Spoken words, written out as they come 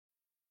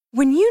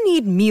When you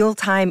need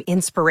mealtime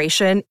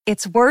inspiration,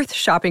 it's worth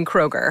shopping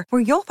Kroger,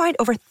 where you'll find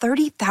over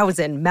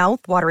 30,000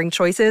 mouth-watering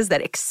choices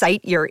that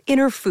excite your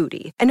inner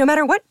foodie. And no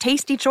matter what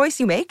tasty choice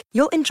you make,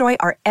 you'll enjoy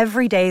our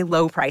everyday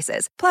low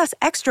prices, plus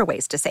extra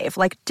ways to save,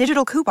 like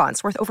digital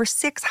coupons worth over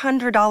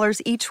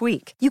 $600 each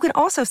week. You can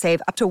also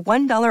save up to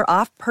 $1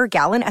 off per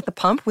gallon at the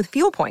pump with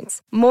fuel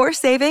points. More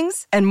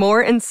savings and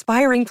more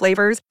inspiring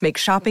flavors make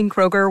shopping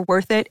Kroger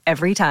worth it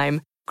every time.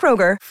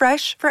 Kroger,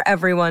 fresh for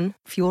everyone.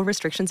 Fuel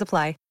restrictions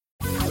apply.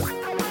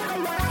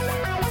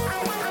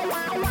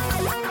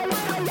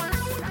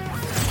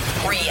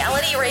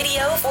 Reality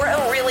radio for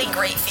a really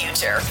great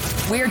future.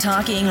 We're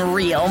talking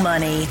real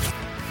money.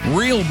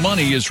 Real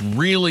money is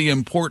really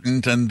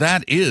important, and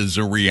that is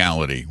a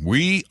reality.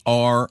 We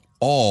are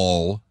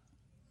all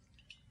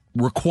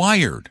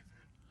required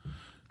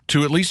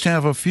to at least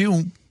have a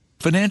few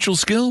financial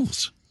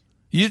skills.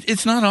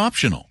 It's not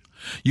optional.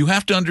 You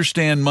have to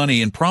understand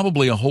money, and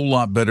probably a whole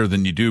lot better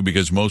than you do,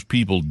 because most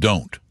people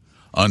don't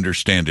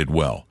understand it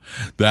well.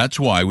 That's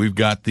why we've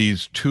got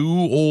these two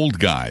old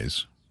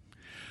guys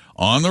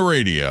on the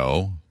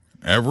radio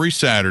every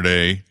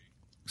Saturday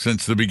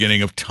since the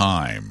beginning of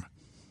time,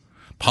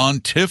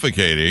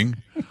 pontificating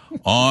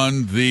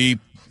on the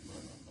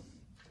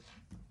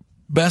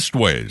best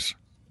ways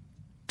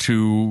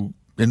to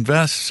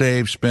invest,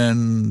 save,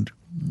 spend,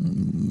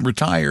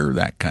 retire,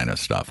 that kind of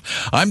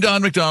stuff. I'm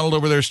Don McDonald.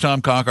 Over there's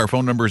Tom Cock. Our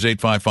phone number is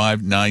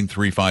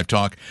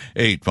 855-935-TALK,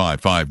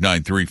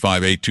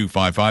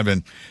 855-935-8255.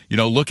 And,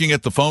 looking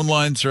at the phone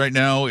lines right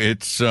now,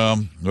 it's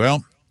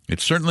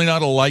certainly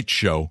not a light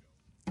show.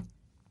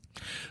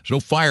 There's no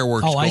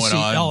fireworks going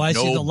on. Oh, I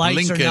no see. The lights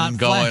blinking are not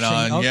going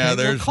flashing. on. Okay, yeah,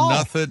 there's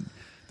nothing.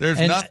 There's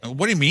nothing.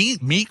 What do you mean?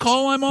 Me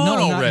call? I'm on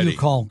already. No, not you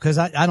call, because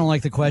I don't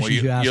like the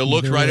questions you asked. You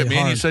looked right really at me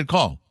hard. and you said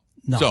call.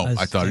 No, so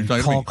I thought you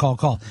were talking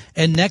call.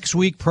 And next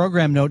week,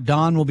 program note,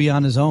 Don will be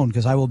on his own,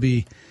 because I will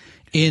be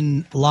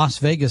in Las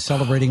Vegas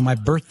celebrating my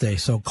birthday.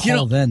 So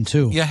call then,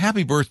 too. Yeah,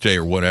 happy birthday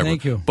or whatever.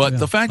 Thank you. But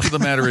the fact of the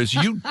matter is,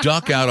 you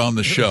duck out on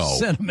the show.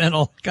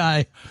 Sentimental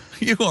guy.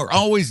 You are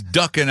always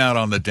ducking out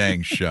on the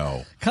dang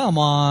show. Come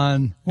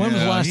on. When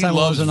was the last time I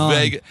wasn't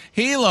on?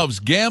 He loves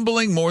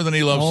gambling more than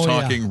he loves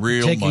talking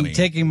real money.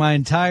 Taking my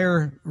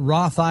entire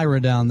Roth IRA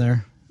down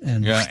there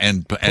and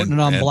putting it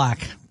on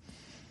black.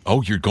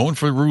 Oh, you're going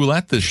for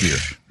roulette this year.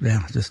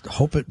 Yeah, just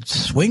hope it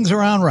swings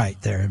around right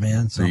there,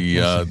 man. So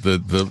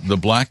the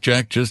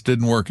blackjack just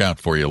didn't work out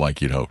for you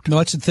like you'd hoped. No,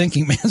 it's a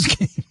thinking man's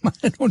game.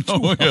 I don't do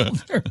well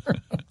there.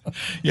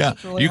 Yeah,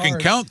 really you can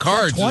count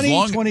cards 20, as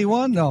long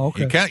 21. No,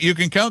 okay. You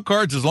can count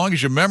cards as long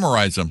as you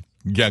memorize them.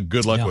 Yeah,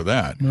 good luck with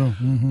that.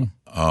 Mm-hmm.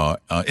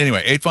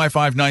 Anyway,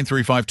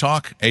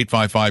 855-935-TALK,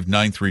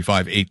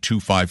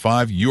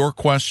 855-935-8255. Your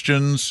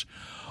questions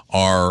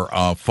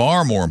are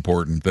far more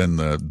important than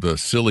the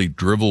silly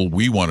drivel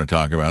we want to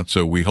talk about.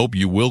 So we hope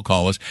you will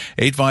call us,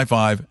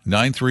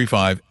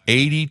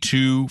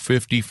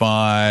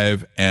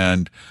 855-935-8255.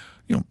 And,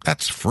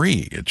 that's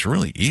free. It's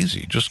really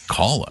easy. Just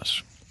call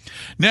us.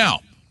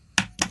 Now,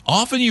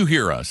 often you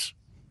hear us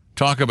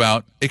talk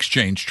about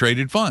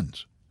exchange-traded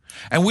funds.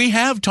 And we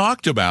have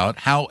talked about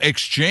how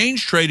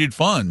exchange-traded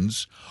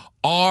funds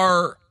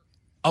are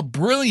a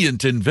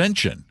brilliant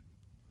invention.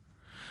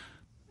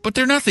 But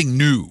they're nothing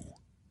new.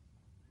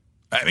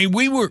 I mean,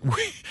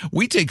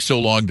 we take so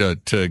long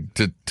to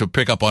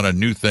pick up on a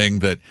new thing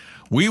that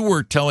we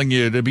were telling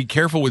you to be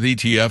careful with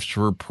ETFs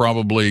for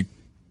probably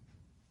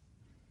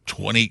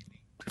 15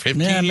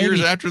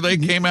 years after they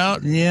came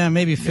out. Yeah,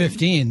 maybe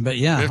 15, but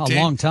 15?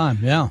 A long time.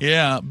 Yeah.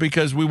 Yeah,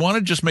 because we want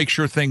to just make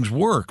sure things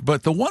work.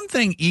 But the one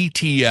thing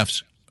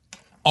ETFs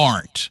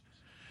aren't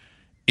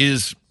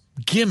is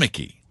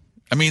gimmicky.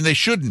 I mean, they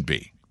shouldn't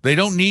be. They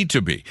don't need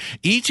to be.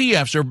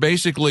 ETFs are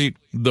basically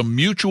the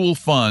mutual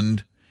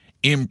fund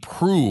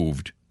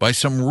improved by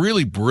some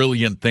really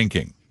brilliant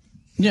thinking.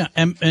 Yeah,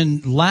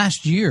 and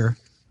last year,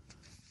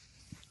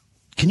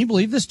 can you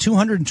believe this?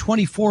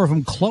 224 of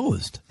them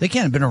closed. They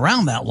can't have been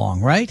around that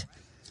long, right?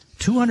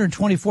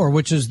 224,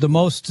 which is the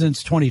most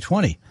since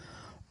 2020.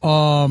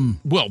 Well,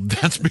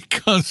 that's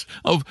because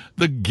of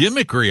the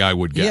gimmickry, I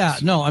would guess. Yeah,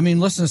 no, I mean,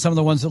 listen to some of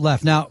the ones that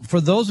left. Now,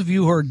 for those of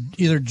you who are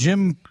either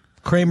Jim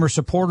Cramer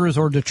supporters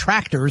or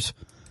detractors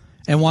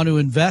and want to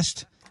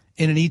invest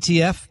in an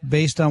ETF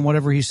based on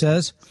whatever he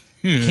says,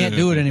 you can't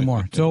do it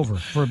anymore. It's over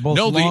for both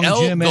Long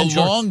Jim and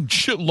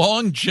short.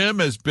 Long Jim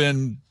has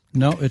been...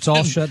 No, it's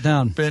all shut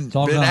down. Been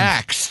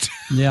axed.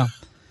 Yeah.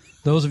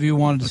 Those of you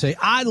who wanted to say,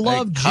 I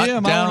love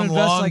Jim. I want to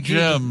invest like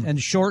Jim.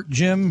 And short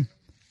Jim.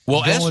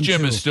 Well,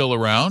 S-Jim is still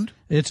around.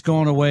 It's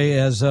going away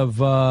as of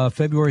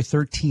February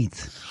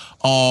 13th.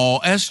 Oh,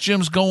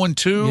 S-Jim's going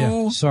too?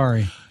 Yeah,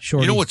 sorry.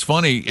 Shorty. You know what's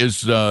funny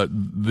is the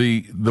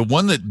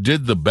one that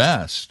did the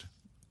best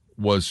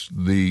was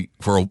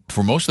for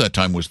most of that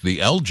time was the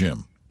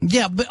L-Jim.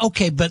 Yeah,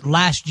 but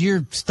last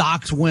year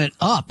stocks went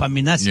up. I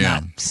mean, that's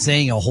not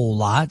saying a whole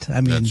lot.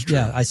 I mean,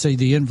 I say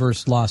the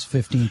inverse lost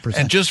 15%.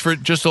 And just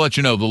to let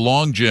you know, the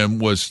Long Jim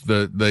was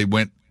they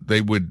would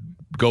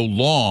go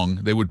long.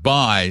 They would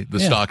buy the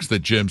stocks that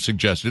Jim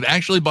suggested,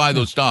 actually buy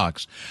those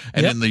stocks.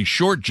 And in the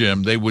short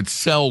Jim, they would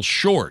sell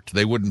short.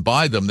 They wouldn't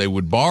buy them. They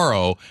would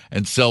borrow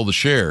and sell the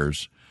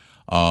shares,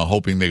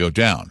 hoping they go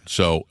down.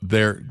 So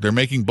they're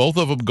making both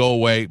of them go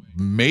away.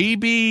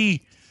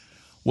 Maybe,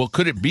 well,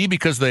 could it be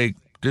because they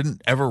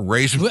didn't ever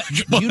raise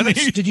much money?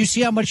 Did you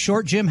see how much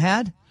short Jim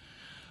had?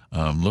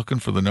 I'm looking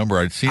for the number.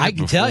 I'd seen it before. I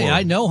can tell you.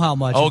 I know how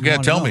much. Oh, yeah,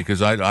 tell me,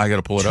 because I got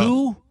to pull it up.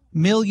 $2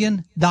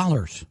 million.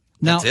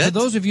 Now, to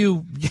those of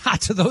you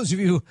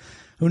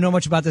who know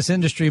much about this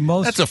industry,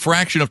 that's a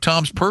fraction of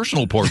Tom's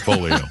personal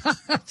portfolio.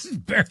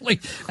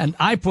 Barely. And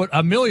I put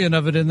 $1 million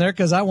of it in there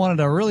because I wanted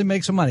to really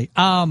make some money.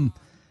 No,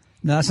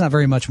 that's not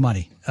very much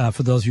money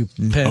for those of you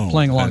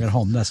playing along at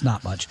home. That's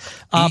not much.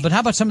 But how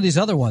about some of these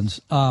other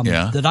ones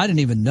that I didn't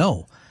even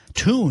know?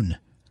 Tune,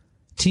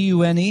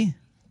 Tune,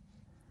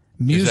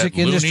 music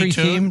industry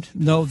themed.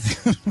 No,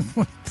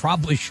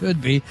 probably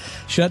should be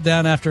shut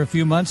down after a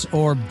few months.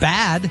 Or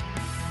Bad.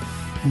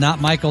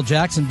 Not Michael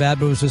Jackson Bad,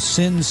 but it was a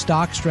Sin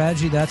stock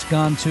strategy. That's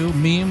gone too.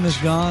 Meme is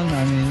gone.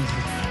 I mean,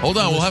 hold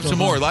on, we'll have some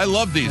more. I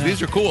love these.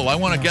 These are cool. I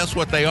want to guess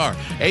what they are.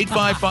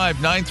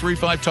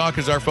 855-935-TALK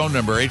is our phone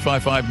number.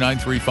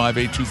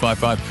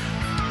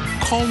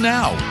 855-935-8255. Call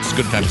now. It's as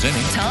good a time as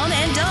any. Tom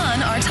and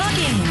Don are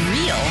talking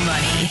real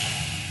money.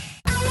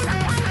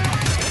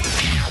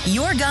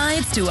 Your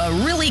guides to a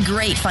really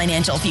great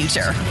financial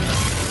future.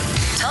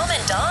 Tom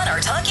and Don are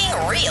talking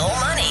real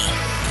money.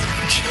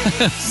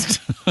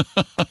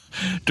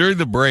 During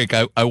the break,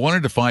 I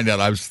wanted to find out.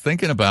 I was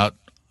thinking about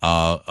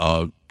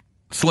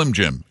Slim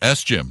Jim,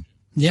 S Jim,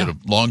 instead of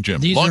Long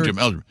Jim, Long Jim,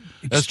 L Jim,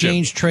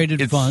 exchange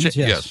traded funds.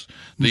 Yes.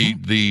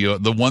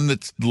 The one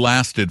that's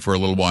lasted for a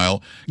little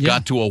while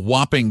got to a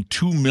whopping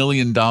 $2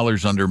 million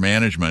under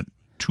management.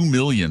 $2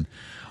 million,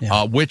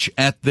 which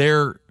at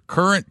their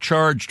current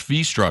charged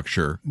fee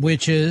structure,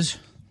 which is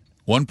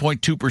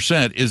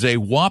 1.2%, is a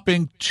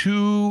whopping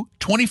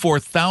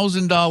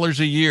 $24,000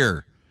 a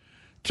year.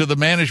 To the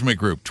management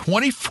group,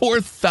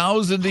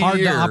 $24,000 a year. Hard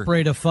to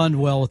operate a fund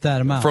well with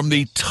that amount. From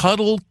the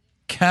Tuttle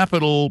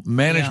Capital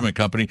Management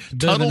Company.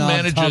 Tuttle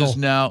manages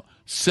now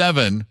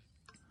 7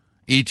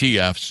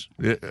 ETFs.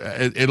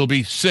 It'll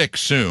be 6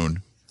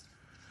 soon.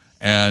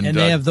 And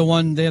they have the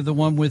one. They have the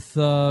one with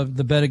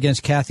the bet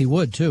against Kathy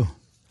Wood too.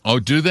 Oh,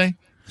 do they?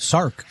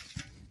 SARK.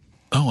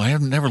 Oh, I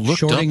have never looked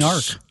Shorting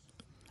up.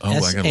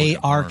 ARK.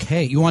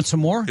 SARK. You want some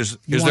more? Is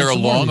there a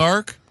long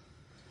ARK?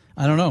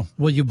 I don't know.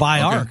 Well, you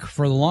buy ARK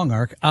for the long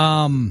ARK.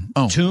 Tune,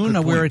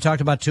 we already talked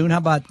about Tune. How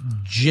about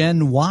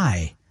Gen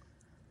Y?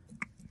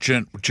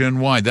 Gen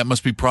Y. That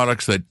must be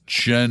products that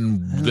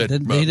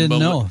they didn't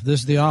know.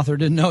 The author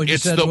didn't know. He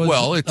said it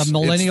was a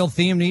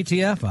millennial-themed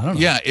ETF. I don't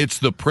know. Yeah, it's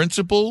the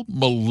principal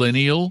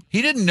millennial.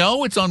 He didn't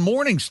know. It's on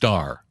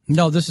Morningstar.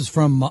 No, this is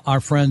from our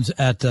friends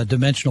at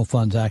Dimensional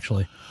Funds,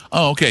 actually.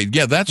 Oh, okay.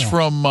 Yeah, that's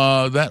from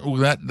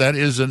that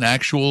is an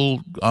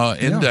actual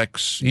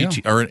index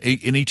or an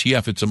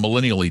ETF. It's a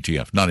millennial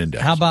ETF, not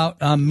index. How about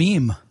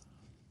meme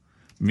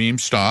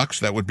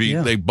stocks? That would be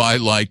they buy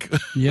like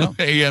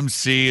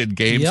AMC and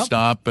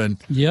GameStop and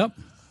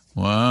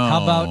wow.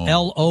 How about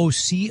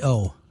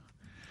LOCO?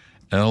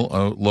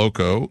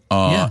 Loco.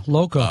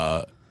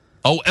 Loco.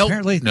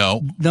 Apparently,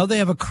 no, they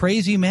have a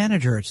crazy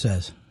manager. It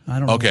says. I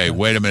don't know. Okay,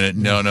 wait a minute.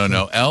 No.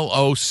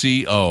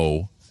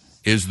 LOCO.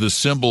 Is the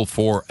symbol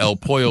for El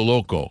Pollo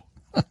Loco.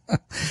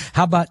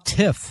 How about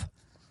TIFF?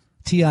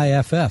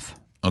 TIFF.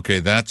 Okay,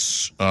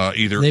 that's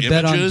either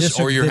images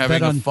or you're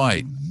having a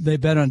fight. They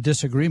bet on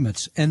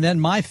disagreements. And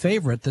then my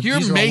favorite.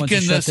 You're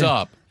making this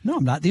up. No,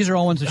 I'm not. These are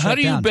all ones that shut down. How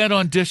do you bet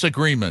on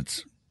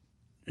disagreements?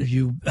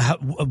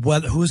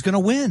 Who's going to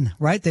win,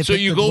 right? So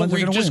you go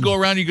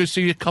around, you go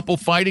see a couple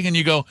fighting, and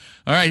you go, all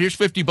right, here's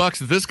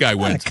 $50 if this guy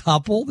wins. Not a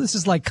couple. This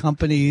is like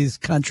companies,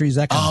 countries,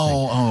 that kind of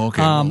thing. Oh,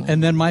 okay.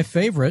 And then my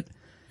favorite.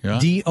 Yeah.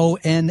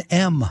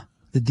 DONM,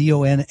 the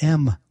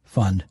DONM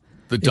fund.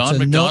 The Don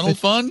McDonald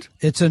Fund?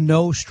 It's a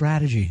no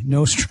strategy.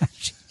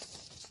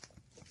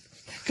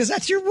 Because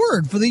that's your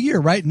word for the year,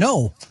 right?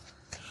 No.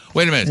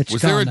 Wait a minute.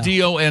 Was there a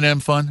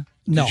DONM fund?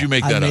 No. Did you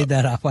make that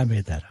up? I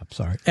made that up.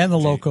 Sorry. And the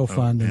Loco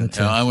fund. And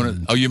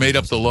the you made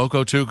up the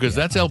Loco too? Because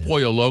that's El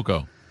Pollo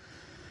Loco.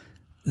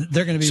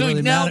 They're going to be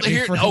really mad at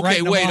me for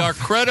writing them off. Our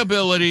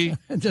credibility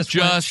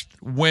just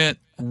went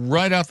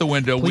right out the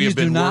window. Please we have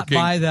been do not working,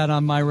 buy that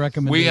on my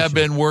recommendation. We have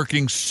been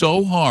working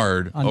so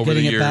hard on over the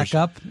years back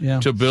up?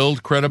 To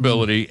build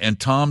credibility, and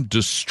Tom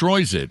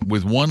destroys it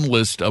with one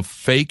list of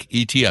fake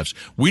ETFs.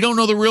 We don't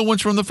know the real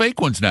ones from the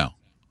fake ones now.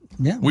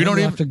 Yeah, we don't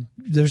even.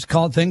 There's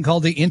a thing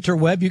called the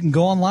interweb. You can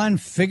go online,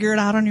 figure it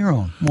out on your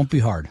own. Won't be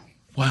hard.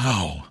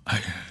 Wow.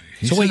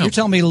 So wait, you're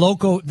telling me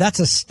Loco? That's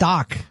a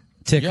stock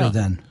ticker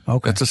then?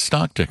 Okay, that's a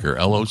stock ticker.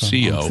 LOCO.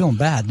 I'm feeling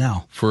bad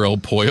now for El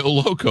Pollo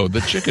Loco,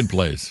 the chicken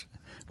place.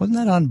 Wasn't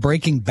that on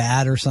Breaking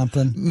Bad or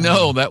something?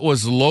 No, that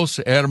was Los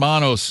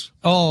Hermanos.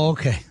 Oh,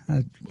 okay.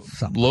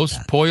 Los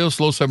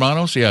Pollos Los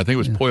Hermanos? Yeah, I think it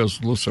was Pollos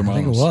Los Hermanos.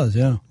 I think it was,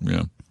 yeah.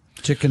 Yeah.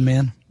 Chicken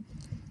Man.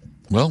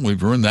 Well,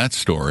 we've ruined that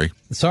story.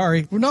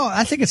 Sorry. No,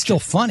 I think it's still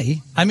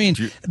funny. I mean,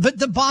 but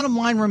the bottom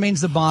line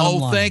remains the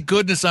bottom line. Oh, thank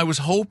goodness. I was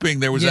hoping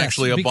there was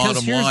actually a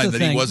bottom line, that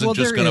he wasn't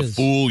just going to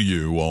fool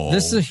you all.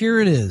 Here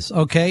it is.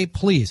 Okay,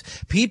 please.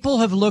 People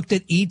have looked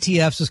at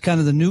ETFs as kind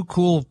of the new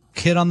cool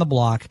kid on the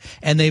block,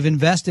 and they've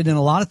invested in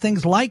a lot of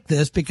things like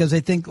this because they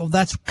think, well,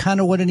 that's kind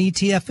of what an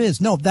ETF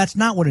is. No, that's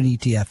not what an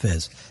ETF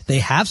is. They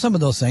have some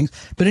of those things,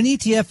 but an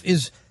ETF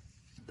is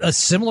a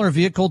similar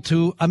vehicle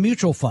to a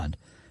mutual fund.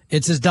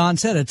 It's, as Don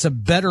said, it's a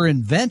better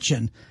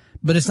invention,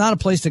 but it's not a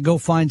place to go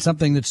find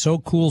something that's so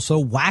cool,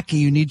 so wacky,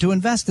 you need to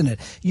invest in it.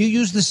 You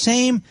use the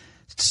same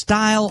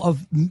style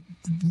of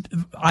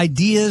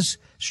ideas,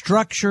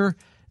 structure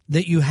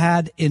that you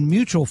had in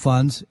mutual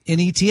funds in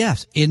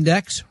ETFs.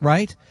 Index,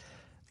 right?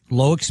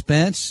 Low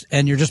expense,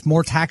 and you're just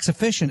more tax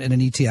efficient in an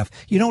ETF.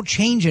 You don't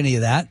change any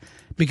of that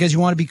because you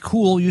want to be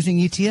cool using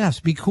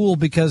ETFs. Be cool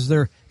because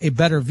they're a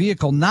better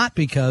vehicle, not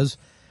because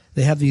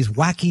they have these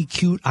wacky,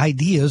 cute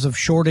ideas of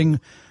shorting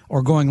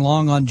or going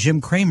long on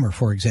Jim Cramer,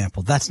 for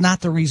example. That's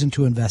not the reason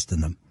to invest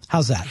in them.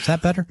 How's that? Is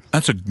that better?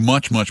 That's a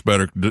much, much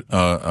better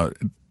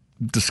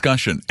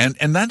discussion.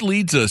 And that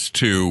leads us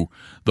to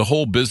the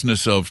whole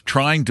business of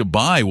trying to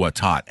buy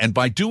what's hot. And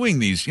by doing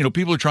these,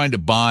 people are trying to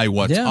buy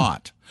what's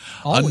hot.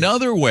 Always.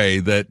 Another way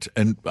that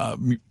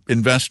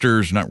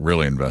investors, not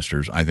really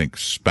investors, I think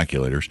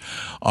speculators,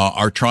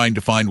 are trying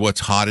to find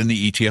what's hot in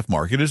the ETF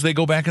market is they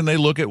go back and they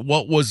look at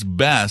what was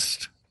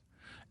best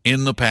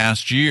in the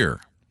past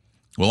year.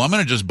 Well, I'm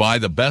going to just buy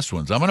the best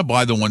ones. I'm going to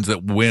buy the ones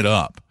that went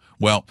up.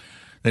 Well,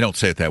 they don't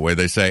say it that way.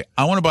 They say,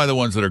 I want to buy the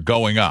ones that are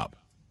going up,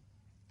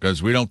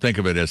 because we don't think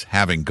of it as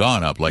having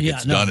gone up, like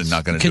it's done and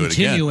not going to do it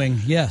again.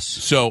 Continuing, yes.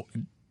 So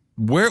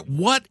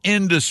what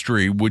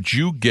industry would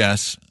you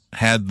guess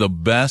had the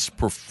best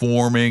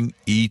performing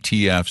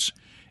ETFs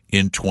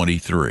in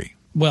 23?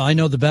 Well, I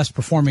know the best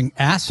performing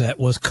asset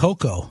was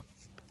cocoa.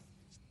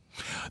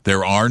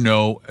 There are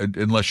no,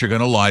 unless you're going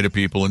to lie to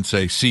people and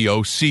say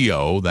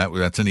COCO,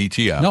 that's an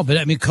ETF. No, but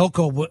I mean,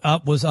 cocoa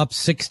was up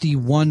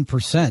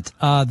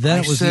 61%. Then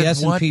it was the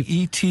S&P. What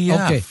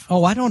ETF? Okay.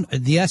 Oh,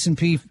 the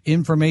S&P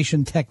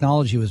information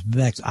technology was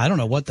next. I don't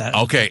know what that.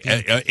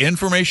 Okay.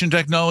 Information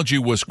technology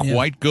was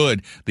quite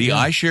good. The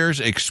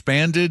iShares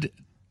expanded.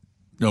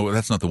 No,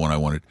 that's not the one I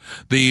wanted.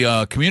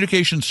 The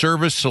Communication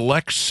Service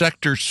Select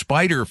Sector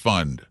Spider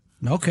Fund.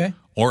 Okay.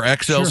 Or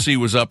XLC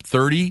was up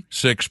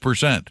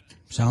 36%.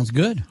 Sounds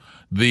good.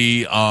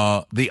 The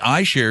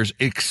iShares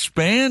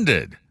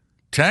expanded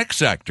tech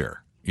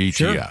sector ETF.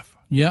 Sure.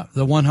 Yeah,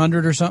 the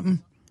 100 or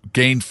something.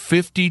 Gained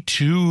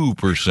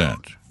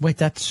 52%. Wait,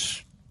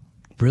 that's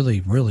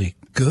really, really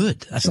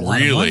good. That's a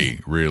lot of money.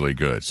 Really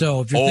good.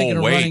 So if you're thinking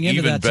of running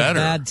into that, better. It's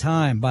a bad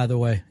time, by the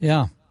way.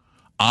 Yeah.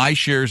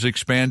 iShares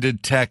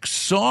expanded tech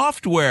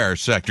software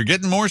sector.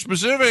 Getting more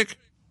specific.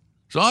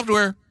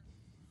 Software.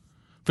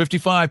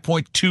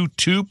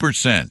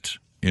 55.22%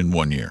 in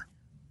 1 year.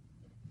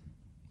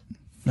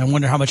 I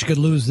wonder how much it could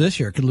lose this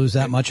year. It could lose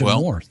that much and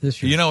more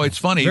this year. It's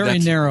funny. Very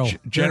That's narrow.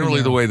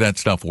 Generally the way that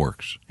stuff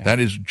works. Yeah. That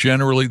is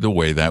generally the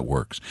way that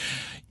works.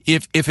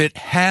 If it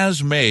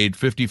has made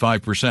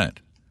 55%,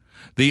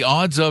 the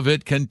odds of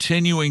it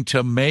continuing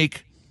to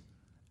make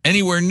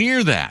anywhere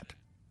near that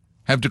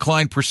have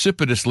declined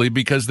precipitously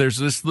because there's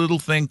this little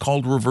thing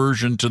called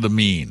reversion to the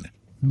mean.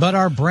 But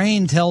our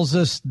brain tells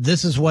us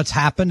this is what's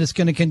happened. It's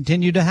going to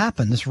continue to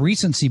happen. This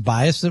recency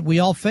bias that we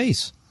all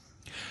face.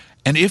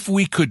 And if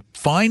we could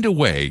find a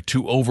way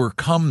to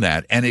overcome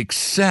that and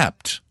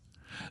accept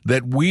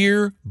that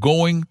we're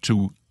going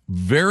to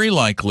very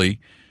likely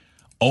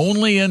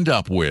only end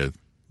up with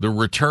the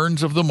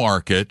returns of the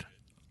market,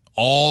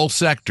 all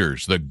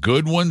sectors, the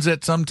good ones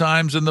at some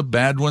times and the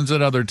bad ones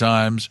at other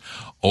times,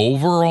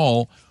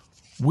 overall,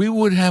 we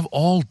would have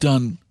all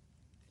done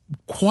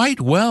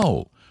quite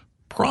well,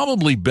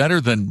 probably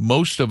better than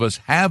most of us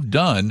have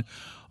done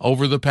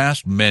over the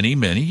past many,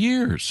 many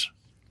years.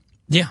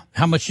 Yeah.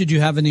 How much did you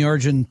have in the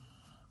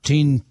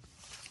Argentine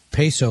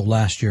peso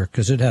last year?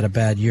 Because it had a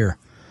bad year.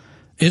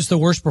 Is the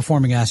worst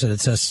performing asset. It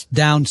says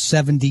down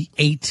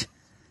 78%.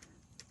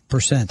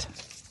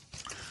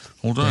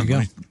 Hold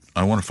on.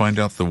 I want to find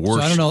out the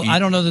worst. So I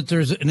don't know that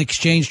there's an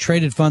exchange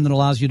traded fund that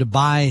allows you to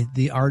buy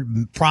the art.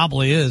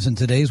 Probably is in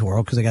today's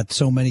world because they got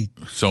so many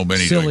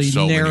silly,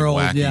 narrow,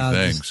 many wacky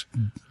things.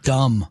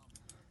 Dumb.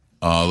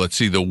 Let's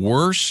see. The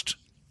worst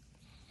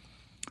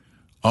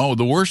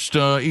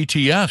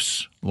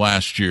ETFs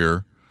last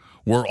year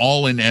were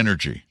all in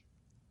energy.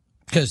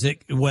 Because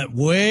it went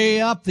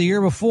way up the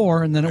year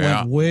before, and then it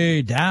went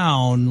way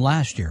down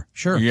last year.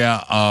 Sure.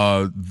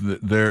 Yeah.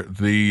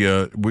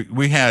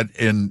 We had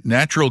in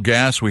natural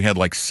gas, we had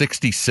like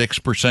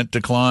 66%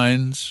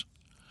 declines.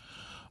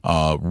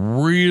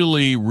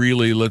 Really,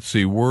 really, let's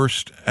see,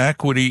 worst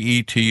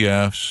equity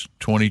ETFs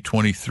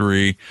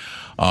 2023.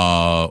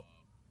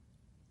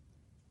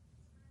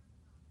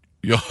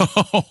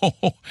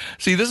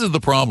 See, this is the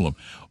problem.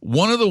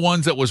 One of the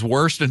ones that was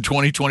worst in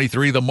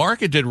 2023, the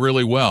market did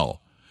really well.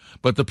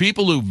 But the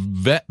people who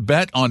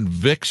bet on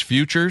VIX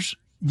futures,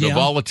 the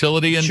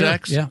volatility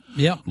index,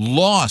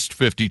 lost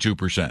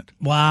 52%.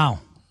 Wow.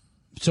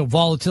 So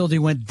volatility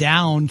went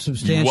down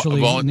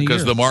substantially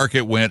because the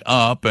market went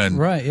up, and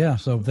right, yeah.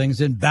 So things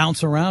didn't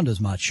bounce around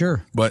as much.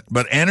 Sure, but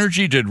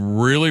energy did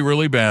really,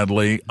 really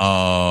badly.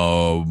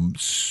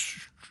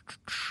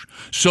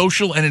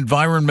 Social and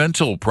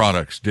environmental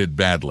products did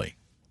badly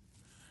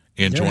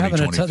in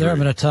 2023. They're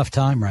having a tough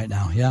time right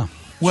now. Yeah.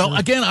 Well,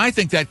 again, I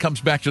think that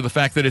comes back to the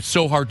fact that it's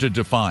so hard to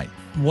define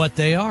what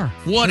they are.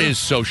 What is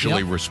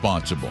socially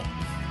responsible?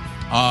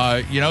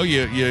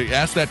 You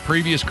asked that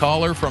previous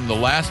caller from the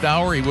last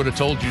hour, he would have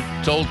told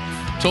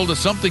us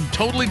something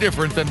totally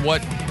different than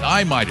what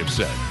I might have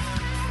said.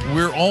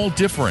 We're all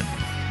different.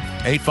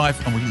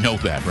 85, and we know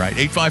that, right?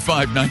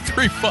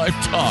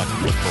 855-935-TALK.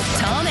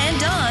 Tom and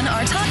Don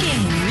are talking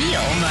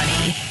real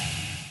money.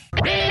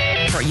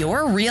 For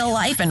your real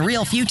life and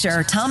real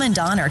future, Tom and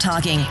Don are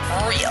talking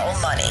real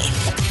money.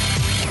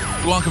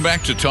 Welcome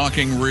back to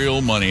Talking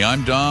Real Money.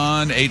 I'm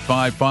Don,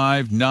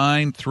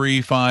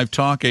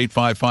 855-935-TALK,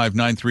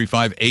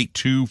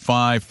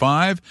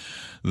 855-935-8255.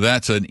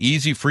 That's an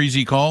easy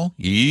freezy call.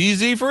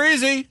 Easy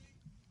freezy.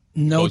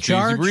 No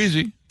charge? Easy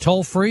breezy.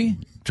 Toll free?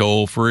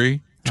 Toll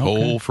free.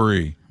 Toll Okay.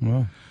 free.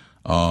 Well.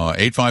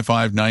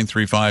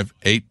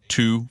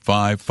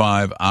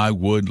 855-935-8255. I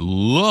would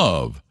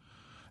love,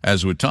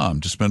 as would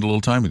Tom, to spend a little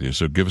time with you.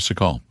 So give us a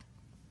call.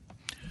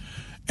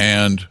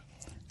 And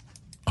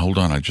hold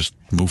on, I just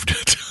moved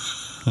it.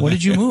 What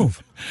did you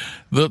move?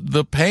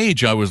 The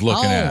page I was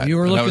looking at. You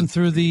were looking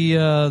through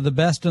the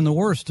best and the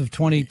worst of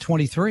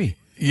 2023.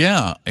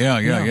 Yeah.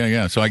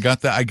 So I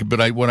got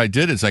that. What I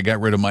did is I got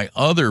rid of my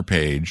other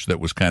page that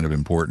was kind of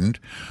important,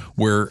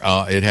 where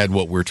it had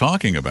what we're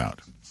talking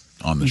about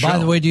on the show. By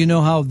the way, do you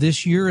know how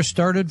this year has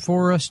started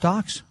for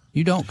stocks?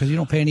 You don't, because you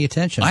don't pay any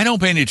attention. I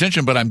don't pay any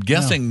attention, but I'm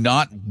guessing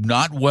not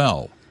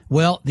well.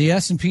 Well, the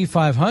S&P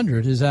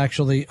 500 is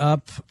actually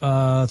up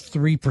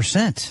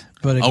 3%.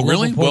 But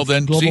really? Well,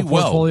 then, global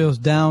portfolio is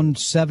down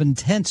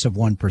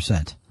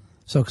 0.7%.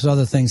 So, because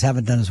other things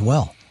haven't done as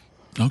well.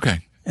 Okay.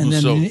 And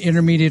then the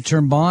intermediate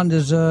term bond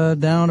is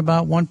down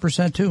about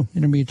 1% too.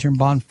 Intermediate term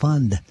bond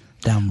fund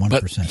down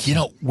 1%.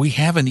 But we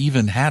haven't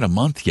even had a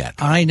month yet.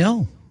 I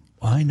know.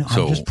 So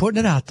I'm just putting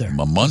it out there.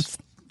 A month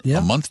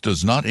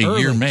does not a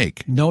year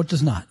make. No, it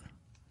does not.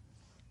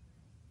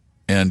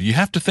 And you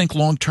have to think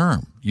long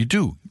term. You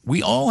do.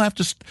 We all have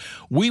to.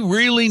 We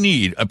really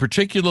need,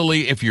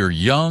 particularly if you're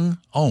young.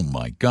 Oh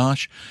my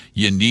gosh,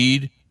 you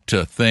need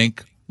to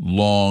think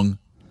long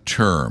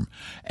term.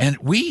 And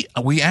we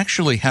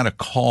actually had a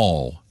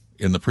call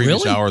in the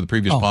previous hour of the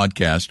previous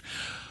podcast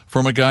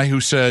from a guy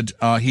who said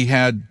he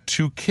had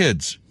two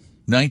kids,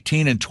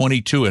 19 and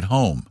 22, at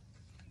home.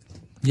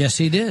 Yes,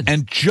 he did.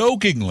 And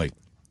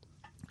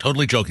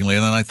totally jokingly,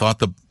 and then I thought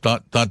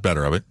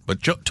better of it,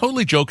 but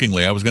totally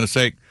jokingly, I was going to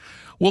say,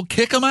 well,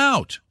 kick them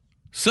out.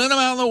 Send them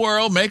out in the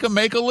world, make them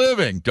make a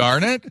living,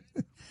 darn it.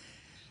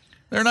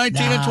 They're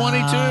 19 and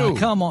 22.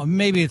 Come on,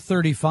 maybe at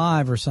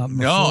 35 or something.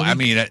 No, I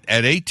mean, at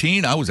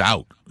 18, I was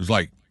out. It was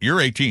like,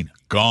 you're 18,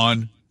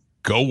 gone,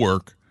 go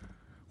work,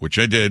 which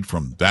I did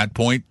from that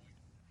point.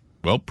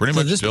 Well, pretty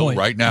much still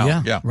right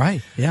now. Yeah.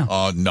 Right. Yeah.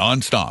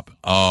 Nonstop.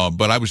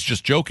 But I was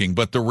just joking.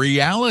 But the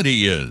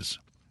reality is,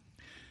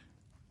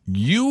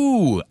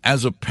 you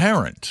as a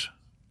parent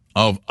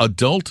of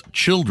adult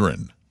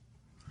children,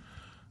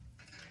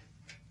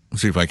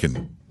 let's see if I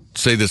can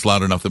say this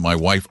loud enough that my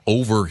wife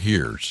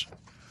overhears.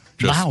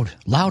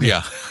 Louder.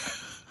 Yeah.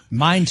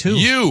 Mine too.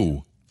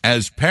 You,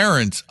 as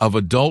parents of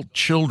adult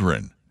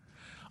children,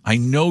 I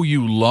know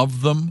you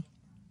love them.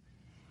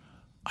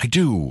 I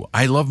do.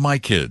 I love my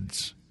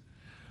kids.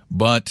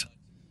 But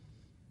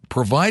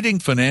providing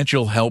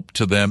financial help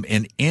to them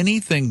in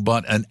anything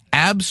but an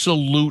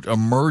absolute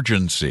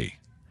emergency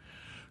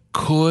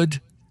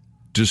could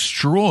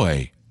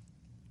destroy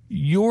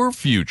your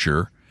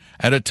future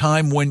at a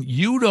time when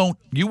you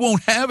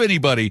won't have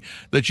anybody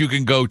that you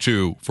can go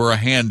to for a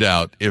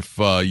handout if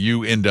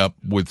you end up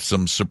with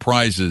some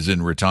surprises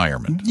in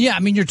retirement. Yeah, I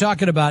mean, you're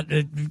talking about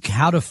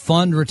how to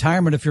fund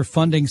retirement if you're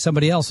funding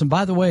somebody else. And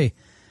by the way,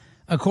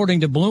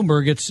 according to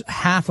Bloomberg, it's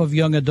half of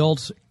young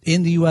adults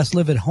in the U.S.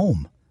 live at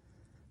home.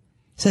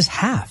 It says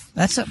half.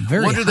 That's a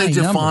very high number. What do they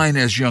define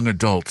as young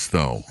adults,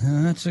 though?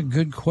 That's a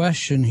good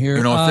question here.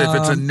 If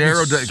it's a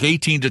narrow,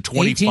 18 to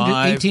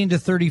 25? 18 to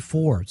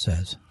 34, it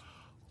says.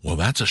 Well,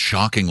 that's a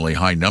shockingly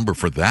high number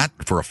for a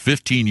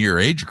 15-year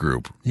age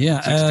group.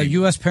 Yeah,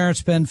 U.S. parents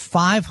spend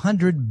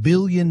 $500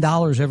 billion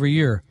every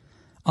year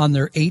on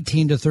their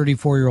 18 to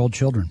 34-year-old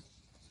children.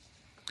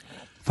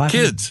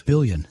 Kids,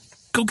 billion.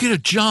 Go get a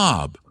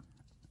job.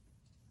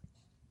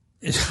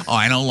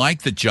 I don't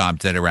like the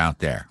jobs that are out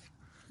there.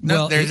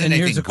 Well, and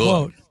here's a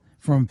quote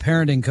from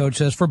Parenting Coach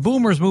says, for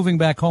boomers, moving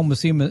back home was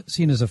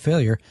seen as a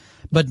failure,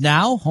 but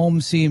now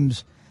home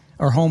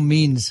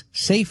means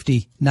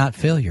safety, not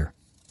failure.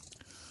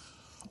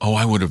 Oh,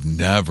 I would have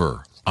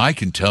never. I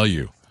can tell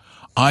you,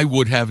 I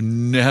would have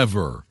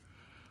never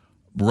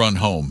run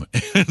home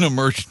in an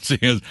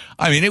emergency.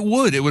 I mean, it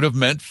would have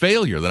meant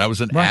failure, that I was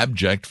an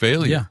abject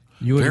failure. Yeah.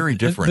 Very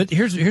different. But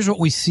here's what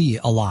we see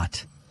a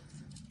lot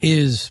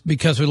is,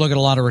 because we look at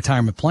a lot of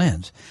retirement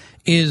plans,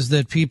 is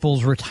that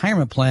people's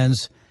retirement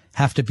plans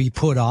have to be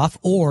put off,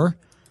 or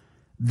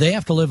they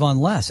have to live on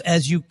less.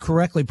 As you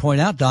correctly point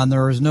out, Don,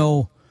 there is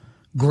no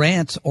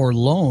grants or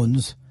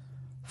loans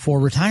for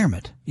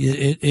retirement.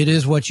 It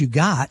is what you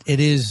got. It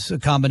is a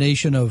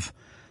combination of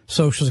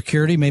Social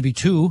Security, maybe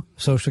 2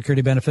 Social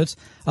Security benefits,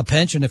 a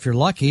pension if you're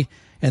lucky,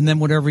 and then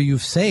whatever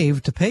you've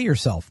saved to pay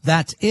yourself.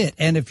 That's it.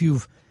 And if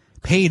you've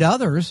paid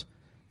others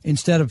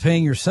instead of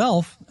paying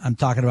yourself, I'm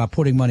talking about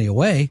putting money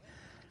away,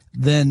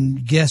 then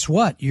guess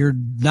what? You're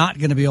not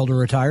going to be able to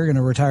retire. You're going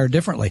to retire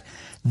differently.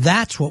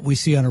 That's what we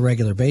see on a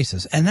regular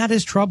basis. And that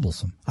is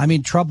troublesome. I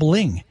mean,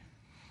 troubling.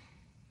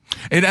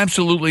 It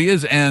absolutely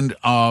is. And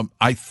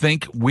I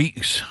think we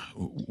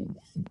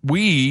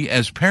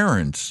as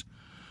parents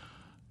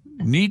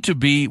need to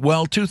be,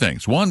 well, 2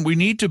 things. 1, we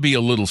need to be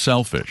a little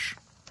selfish.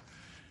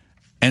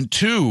 And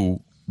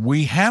 2,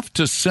 we have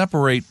to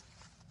separate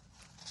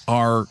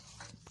our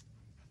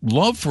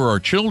love for our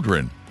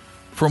children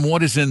from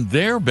what is in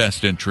their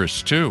best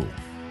interest, too.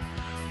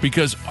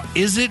 Because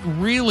is it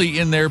really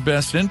in their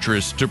best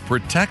interest to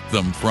protect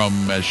them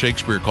from, as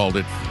Shakespeare called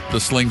it, the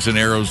slings and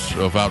arrows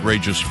of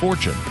outrageous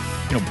fortune?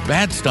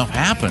 Bad stuff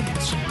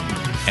happens.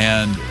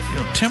 And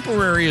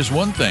temporary is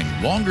one thing,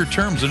 longer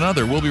term's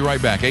another. We'll be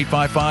right back.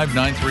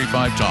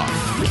 855-935-TALK.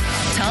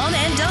 Tom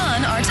and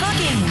Don are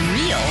talking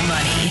real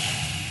money.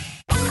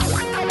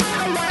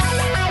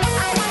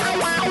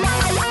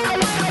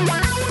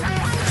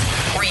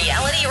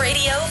 Reality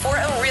radio for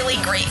a really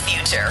great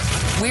future.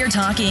 We're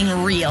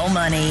talking real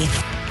money.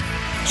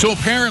 So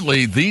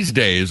apparently these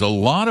days, a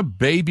lot of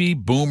baby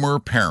boomer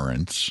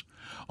parents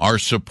are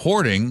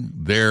supporting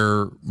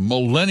their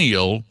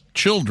millennial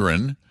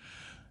children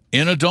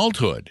in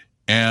adulthood.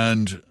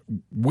 And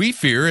we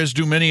fear, as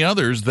do many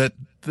others, that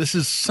this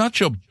is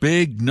such a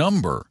big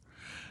number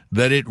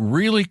that it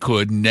really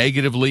could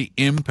negatively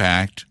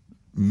impact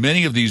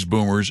many of these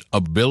boomers'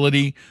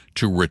 ability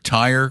to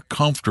retire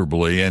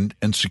comfortably and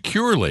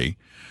securely,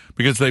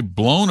 because they've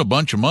blown a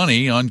bunch of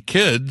money on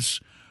kids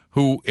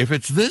who, if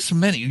it's this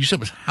many, you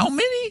said, how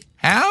many?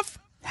 Half?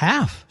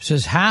 Half. It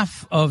says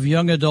half of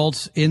young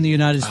adults in the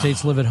United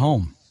States live at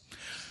home.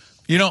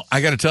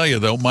 I got to tell you,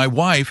 though, my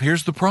wife,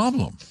 here's the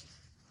problem.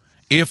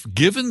 If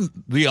given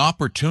the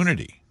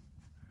opportunity,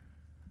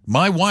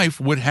 my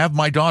wife would have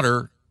my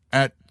daughter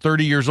at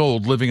 30 years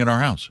old living in our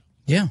house.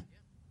 Yeah.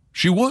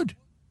 She would.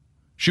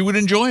 She would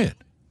enjoy it.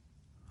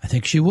 I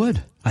think she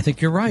would. I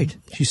think you're right.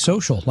 She's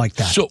social like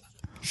that.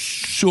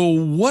 So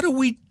what do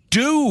we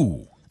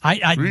do?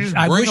 I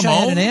wish I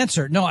had an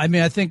answer. No, I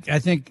mean, I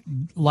think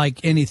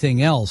like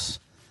anything else,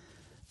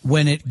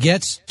 when it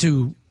gets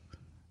to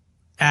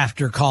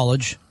after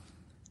college,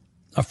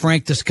 a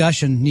frank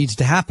discussion needs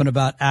to happen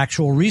about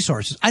actual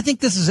resources. I think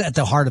this is at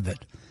the heart of it.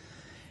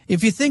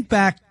 If you think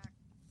back,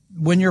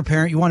 when you're a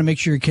parent, you want to make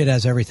sure your kid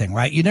has everything,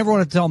 right? You never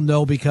want to tell them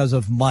no because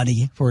of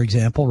money, for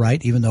example,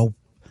 right? Even though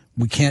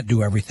we can't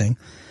do everything.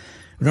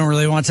 We don't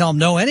really want to tell them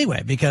no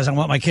anyway because I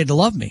want my kid to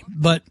love me.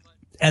 But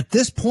at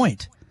this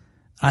point,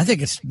 I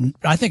think it's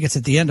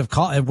at the end of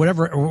college,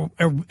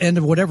 end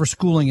of whatever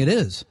schooling it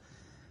is,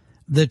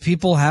 that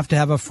people have to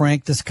have a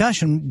frank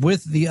discussion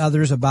with the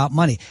others about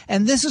money.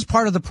 And this is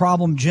part of the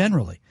problem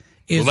generally.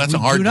 Well, that's a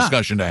hard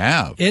discussion to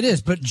have. It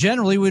is, but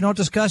generally we don't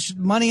discuss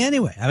money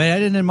anyway. I mean, I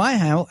didn't in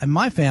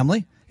my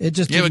family. It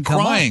just didn't come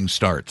up. Crying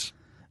starts.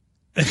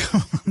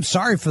 I'm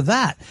sorry for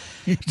that.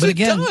 But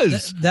again,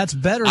 that's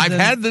better. I've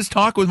had this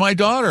talk with my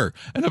daughter,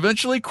 and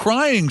eventually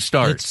crying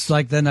starts. It's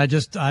like, then I'm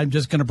just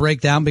going to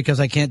break down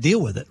because I can't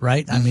deal with it,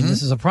 right? I mean,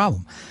 this is a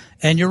problem.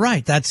 And you're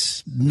right.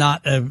 That's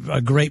not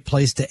a great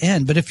place to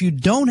end. But if you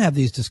don't have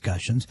these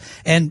discussions,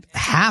 and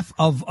half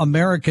of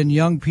American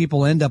young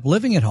people end up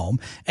living at home,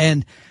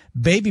 and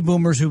baby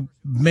boomers who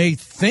may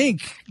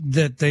think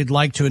that they'd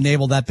like to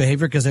enable that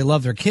behavior because they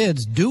love their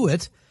kids do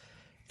it,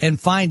 and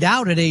find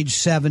out at age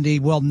 70,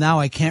 well, now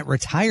I can't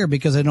retire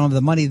because I don't have the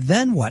money,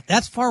 then what?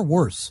 That's far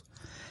worse.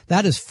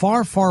 That is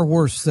far, far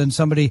worse than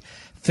somebody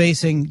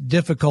facing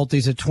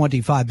difficulties at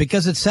 25.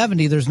 Because at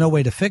 70, there's no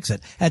way to fix it.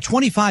 At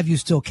 25, you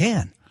still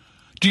can.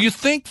 Do you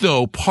think,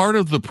 though, part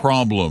of the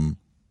problem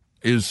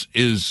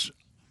is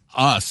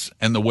us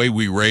and the way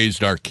we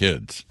raised our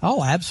kids?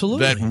 Oh,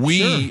 absolutely. That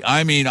we, sure.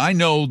 I mean, I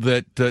know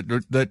that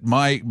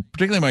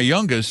particularly my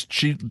youngest,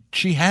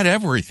 she had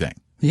everything.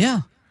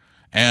 Yeah.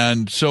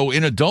 And so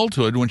in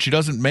adulthood, when she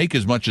doesn't make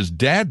as much as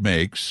dad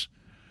makes,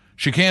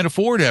 she can't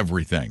afford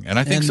everything. And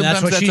I think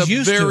sometimes that's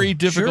a very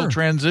difficult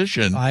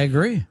transition. I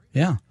agree.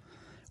 Yeah.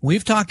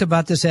 We've talked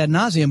about this ad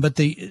nauseum, but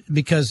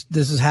because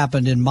this has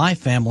happened in my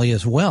family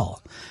as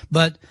well.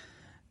 But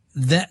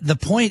the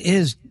point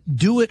is,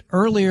 do it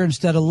earlier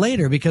instead of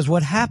later, because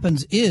what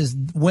happens is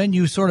when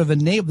you sort of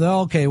enable,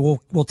 okay,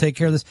 we'll take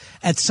care of this.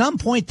 At some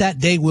point that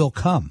day will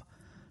come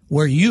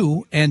where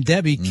you and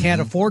Debbie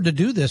can't afford to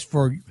do this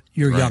for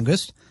your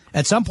youngest.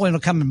 At some point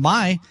it'll come in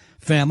my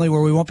family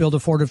where we won't be able to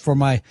afford it for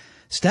my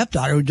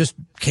stepdaughter who just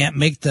can't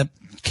make the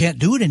can't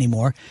do it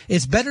anymore.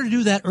 It's better to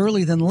do that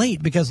early than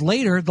late, because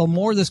later, the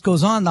more this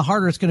goes on, the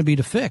harder it's going to be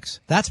to fix.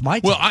 That's my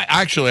take. Well, I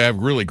actually have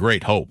really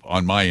great hope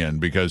on my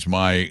end, because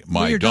my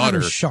your daughter,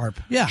 daughter's sharp.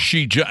 Yeah.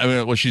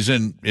 She's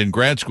in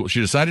grad school.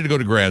 She decided to go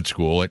to grad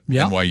school at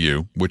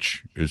NYU,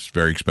 which is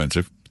very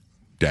expensive.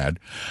 Dad,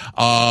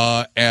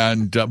 but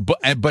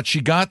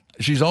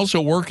she's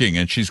also working,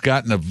 and she's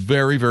gotten a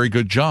very, very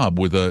good job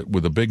with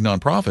a big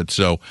nonprofit.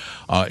 So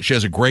she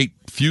has a great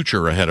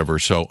future ahead of her.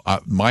 So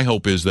my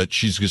hope is that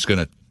she's just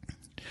going to,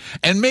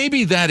 and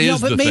maybe that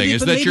is the thing,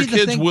 is that your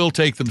kids will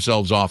take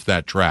themselves off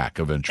that track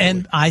eventually.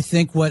 And I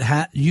think what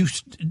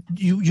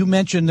you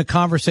mentioned, the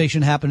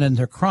conversation happened and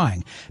they're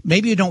crying.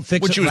 Maybe you don't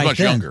fix it right then. When she was much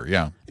younger,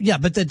 yeah. Yeah,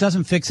 but that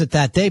doesn't fix it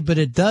that day, but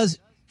it does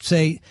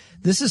say,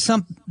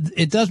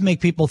 it does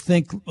make people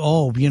think,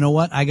 oh, you know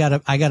what? I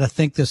gotta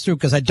think this through,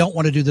 because I don't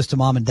want to do this to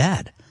mom and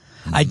dad.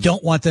 Mm-hmm. I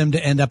don't want them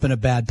to end up in a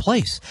bad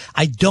place.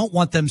 I don't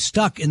want them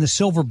stuck in the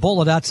silver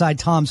bullet outside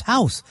Tom's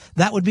house.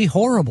 That would be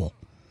horrible.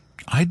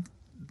 I'd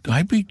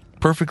be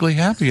perfectly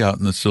happy out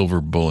in the silver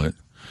bullet.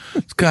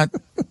 It's got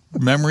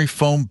memory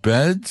foam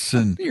beds,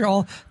 and you're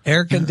all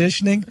air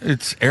conditioning.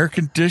 It's air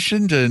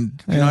conditioned,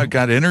 and I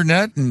got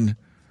internet and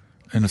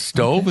a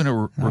stove and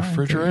a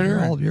refrigerator.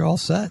 Right, you're all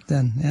set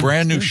then. Yeah,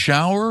 brand new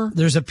shower.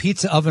 There's a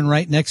pizza oven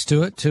right next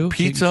to it too.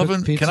 Pizza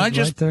oven. Can I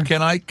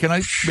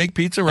make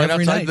pizza right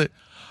every outside night.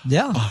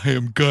 Yeah. I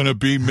am going to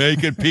be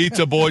making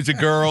pizza, boys and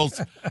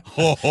girls.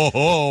 Ho, ho,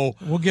 ho.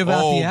 We'll give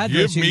out the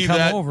address. You can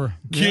come over.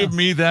 Give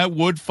me that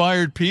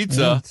wood-fired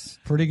pizza. Yeah, it's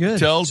pretty good.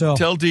 Tell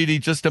Dee Dee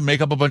just to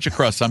make up a bunch of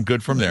crusts. I'm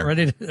good from there.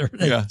 Ready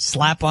to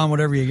slap on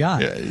whatever you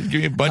got. Yeah,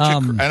 give me a bunch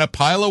and a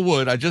pile of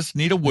wood. I just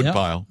need a wood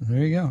pile.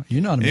 There you go.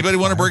 You know. Anybody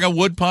want to bring a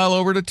wood pile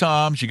over to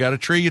Tom's? You got a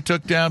tree you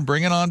took down,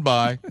 bring it on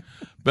by.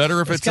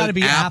 Better if it's an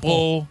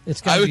apple. It's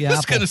got to be apple. I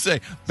was going to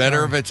say,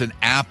 better if it's an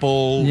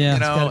apple. Yeah, you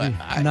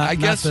know, I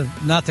guess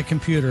not the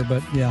computer,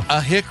 but yeah. A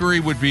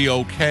hickory would be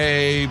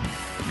okay.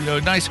 You know,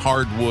 nice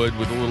hardwood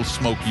with a little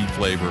smoky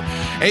flavor.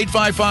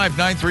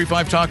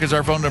 855-935-TALK is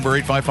our phone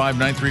number,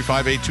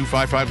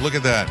 855-935-8255. Look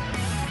at that.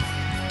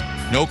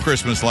 No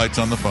Christmas lights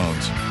on the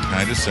phones.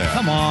 Kind of sad.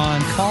 Come on,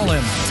 call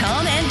him.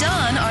 Tom and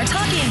Don are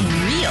talking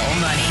real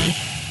money.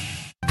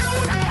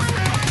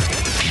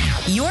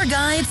 Your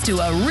guides to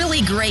a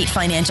really great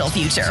financial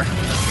future.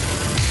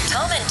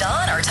 Tom and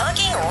Don are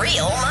talking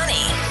real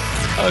money.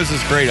 Oh, this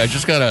is great. I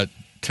just got a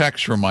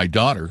text from my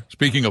daughter.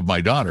 Speaking of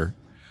my daughter,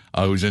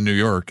 who's in New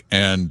York,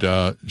 and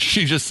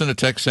she just sent a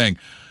text saying,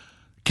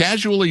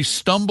 casually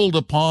stumbled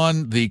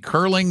upon the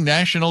curling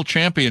national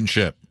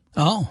championship.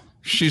 Oh.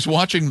 She's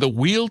watching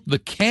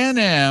the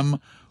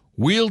Can-Am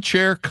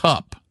Wheelchair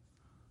Cup.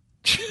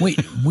 Wait,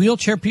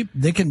 wheelchair people,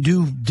 they can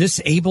do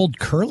disabled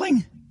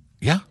curling?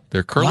 Yeah,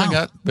 they're curling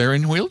up. They're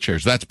in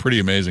wheelchairs. That's pretty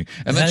amazing.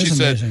 And then she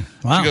said, she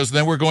goes,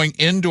 then we're going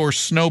indoor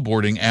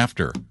snowboarding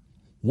after.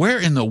 Where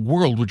in the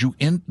world would you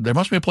there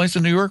must be a place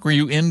in New York where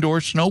you indoor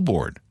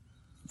snowboard.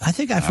 I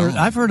think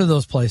I've heard of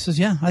those places.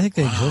 Yeah, I think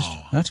they exist.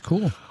 That's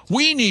cool.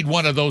 We need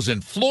one of those in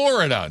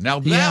Florida. Now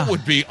that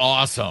would be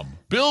awesome.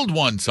 Build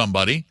one,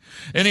 somebody.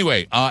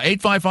 Anyway,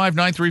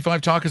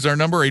 855-935-TALK is our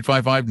number,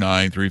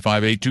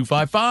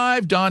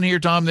 855-935-8255. Don here,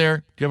 Tom there.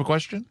 Do you have a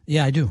question?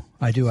 Yeah, I do.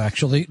 I do,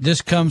 actually.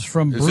 This comes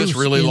from Bruce. Is this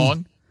really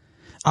long?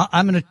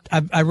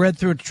 I read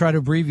through it to try to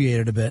abbreviate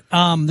it a bit.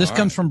 This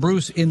comes from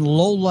Bruce in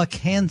Lola,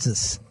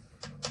 Kansas.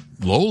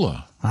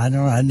 Lola? I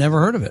don't know. I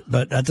never heard of it,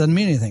 but that doesn't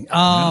mean anything.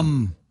 I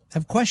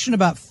have a question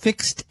about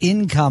fixed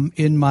income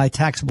in my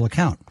taxable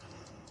account.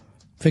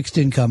 Fixed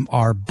income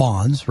are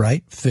bonds,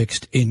 right?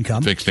 Fixed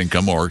income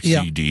or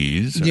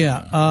CDs.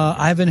 Yeah.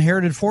 I've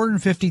inherited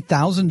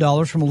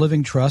 $450,000 from a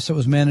living trust that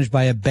was managed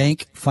by a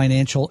bank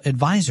financial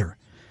advisor.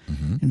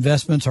 Mm-hmm.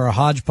 Investments are a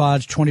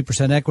hodgepodge,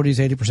 20% equities,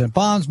 80%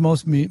 bonds,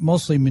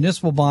 mostly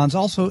municipal bonds.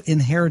 Also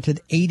inherited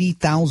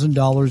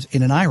 $80,000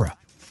 in an IRA.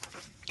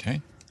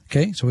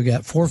 Okay, so we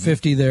got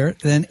 450 there,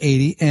 then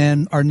 80,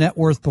 and our net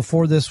worth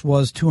before this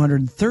was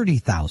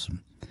 230,000.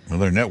 Well,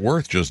 their net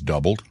worth just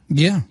doubled.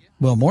 Yeah.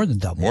 Well, more than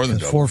double.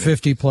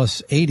 450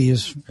 plus 80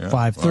 is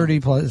 530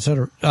 plus, et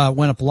cetera,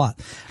 went up a lot.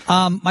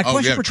 My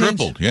question pertains,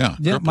 tripled.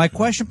 Tripled. My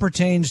question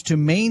pertains to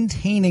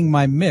maintaining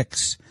my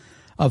mix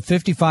of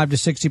 55 to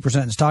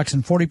 60% in stocks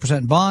and 40%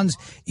 in bonds,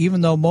 even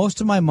though most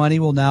of my money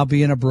will now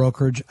be in a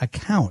brokerage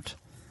account.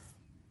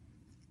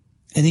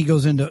 And he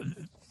goes into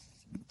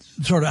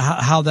sort of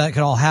how that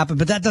could all happen,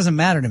 but that doesn't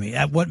matter to me.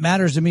 What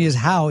matters to me is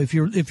how, if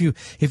you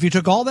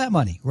took all that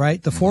money,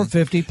 right, the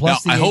 450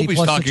 plus the 80 plus the 230. I hope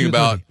he's talking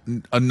about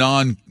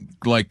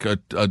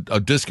a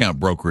discount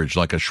brokerage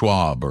like a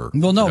Schwab or.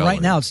 Well, no, right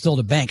now it's still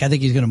the bank. I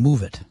think he's going to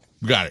move it.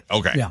 Got it.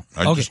 Okay. Yeah.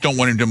 I just don't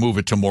want him to move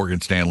it to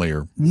Morgan Stanley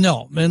or.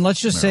 No, and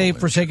let's just say,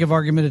 for sake of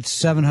argument, it's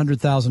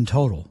 700,000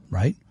 total,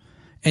 right?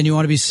 And you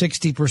want to be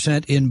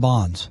 60% in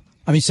bonds.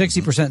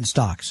 60% in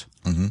stocks.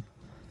 Mm-hmm.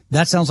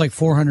 That sounds like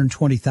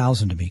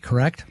 420,000 to me.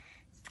 Correct?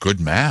 Good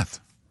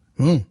math.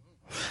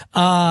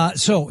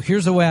 So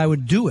here's the way I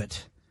would do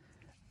it.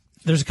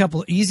 There's a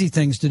couple of easy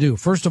things to do.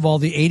 First of all,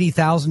 the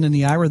 80,000 in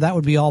the IRA, that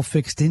would be all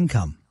fixed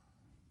income.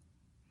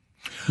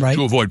 right?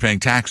 To avoid paying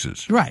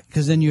taxes. Right,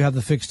 because then you have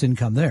the fixed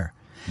income there.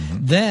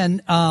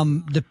 Then, now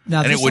And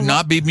it would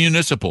not be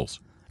municipals.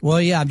 Well,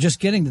 yeah, I'm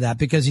just getting to that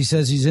because he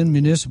says he's in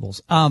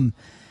municipals.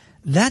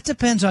 That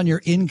depends on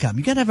your income.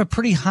 You got to have a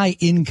pretty high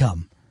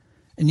income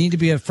and need to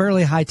be a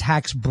fairly high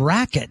tax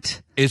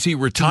bracket. Is he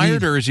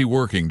retired or is he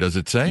working? Does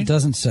it say? It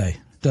doesn't say.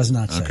 Does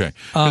not say. Okay.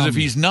 Because if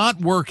he's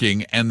not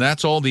working and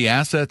that's all the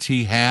assets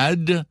he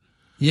had,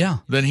 yeah,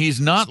 then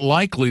he's not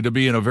likely to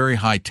be in a very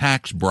high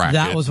tax bracket.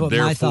 That was what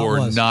my thought was.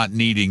 Therefore, not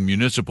needing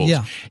municipals.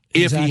 Yeah,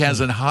 if he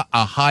has a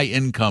high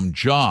income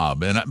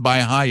job, and by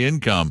high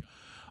income,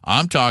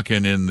 I'm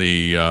talking in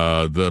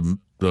the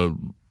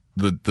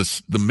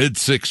mid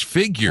six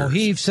figures. Well,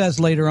 he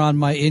says later on,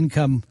 my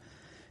income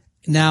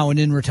now and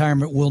in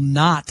retirement will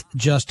not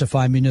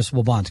justify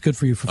municipal bonds. Good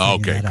for you for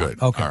figuring that out. Okay,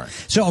 good. Okay, all right.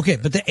 So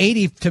but the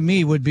 80 to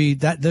me would be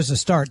that. There's a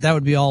start. That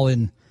would be all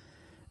in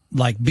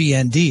like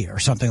BND or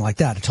something like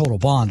that, a total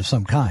bond of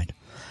some kind.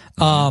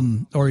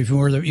 Or if you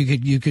were there,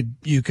 you could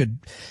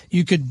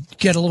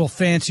get a little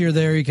fancier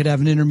there. You could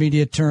have an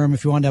intermediate term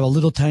if you wanted to have a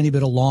little tiny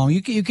bit of long.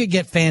 You could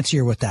get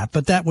fancier with that,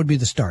 but that would be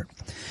the start.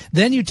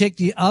 Then you take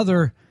the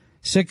other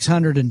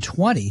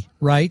 620,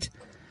 right?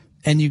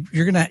 And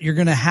you're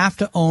gonna have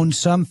to own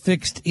some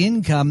fixed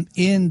income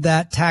in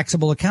that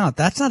taxable account.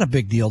 That's not a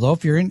big deal though.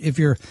 If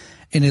you're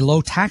in a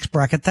low tax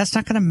bracket, that's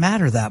not going to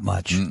matter that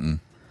much.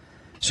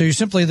 So you're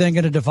simply then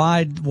going to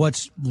divide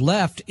what's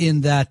left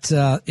in that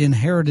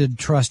inherited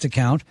trust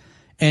account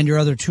and your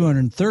other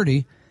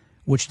 230,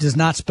 which does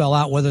not spell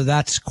out whether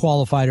that's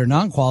qualified or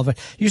non-qualified.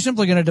 You're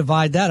simply going to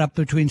divide that up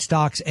between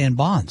stocks and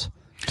bonds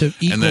to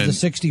equal the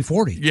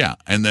 60-40. Yeah,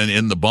 and then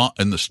in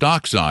the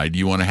stock side,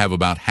 you want to have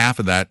about half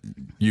of that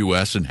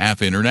U.S. and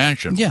half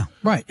international. Yeah,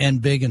 right,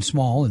 and big and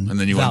small, and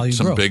then you want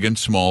some growth. big and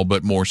small,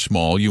 but more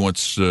small. You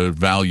want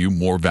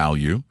more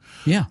value.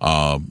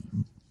 Yeah,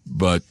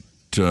 but.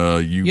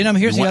 You want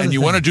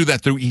to do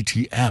that through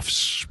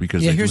ETFs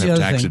because they do have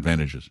tax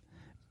advantages.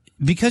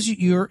 Because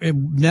your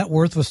net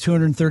worth was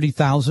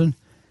 $230,000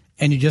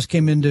 and you just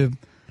came into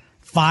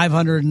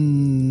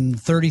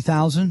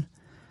 $530,000.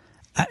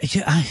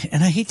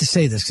 And I hate to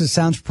say this because it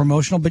sounds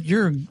promotional, but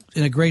you're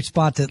in a great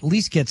spot to at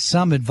least get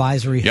some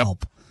advisory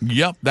help.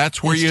 Yep,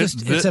 that's where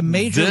it's a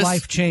major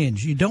life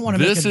change. You don't want to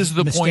make a mistake. This is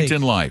the point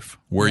in life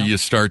where you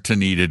start to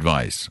need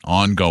advice,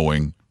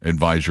 ongoing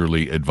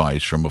advisory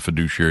advice from a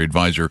fiduciary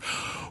advisor,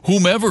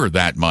 whomever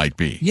that might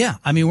be. Yeah,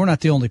 I mean, we're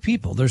not the only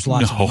people. There's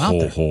lots of them out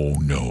there.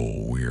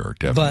 No, we are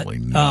definitely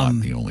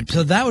not the only people.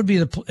 So that would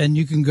be and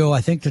you can go,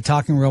 I think, to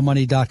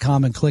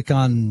talkingrealmoney.com and click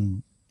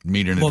on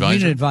Meet an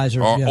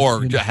advisor.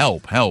 Or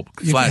help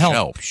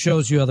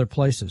shows you other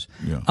places.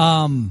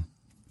 Yeah.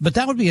 But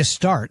that would be a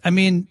start. I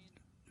mean,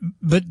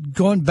 but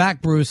going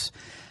back, Bruce,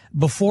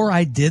 before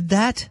I did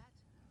that,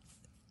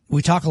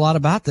 we talk a lot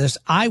about this.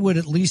 I would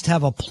at least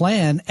have a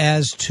plan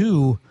as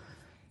to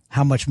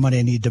how much money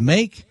I need to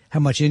make,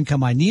 how much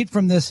income I need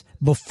from this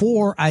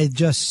before I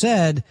just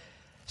said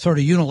sort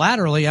of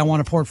unilaterally, I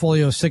want a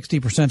portfolio of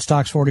 60%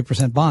 stocks,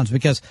 40% bonds,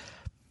 because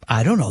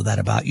I don't know that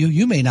about you.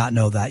 You may not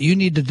know that. You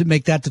need to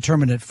make that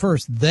determinant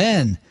first,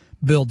 then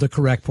build the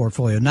correct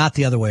portfolio, not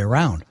the other way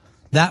around.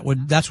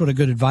 That's what a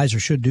good advisor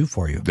should do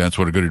for you. That's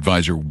what a good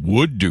advisor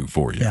would do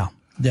for you. Yeah.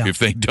 Yeah. If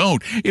they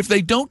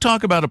don't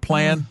talk about a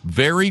plan,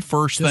 very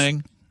first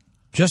thing.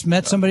 Just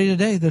met somebody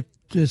today that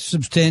is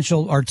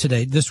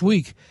this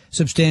week,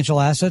 substantial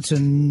assets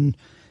and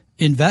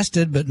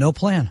invested, but no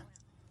plan.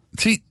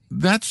 See,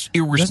 that's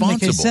irresponsible. Doesn't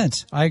make any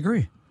sense. I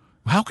agree.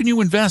 How can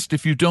you invest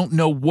if you don't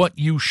know what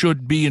you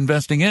should be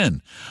investing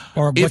in?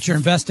 Or what you're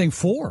investing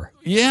for.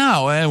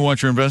 Yeah, and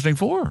what you're investing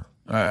for.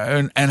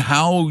 And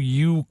how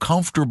you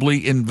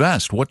comfortably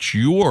invest. What's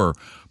your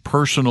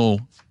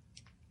personal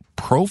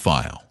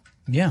profile?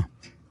 Yeah.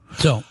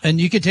 So, and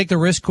you could take the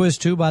risk quiz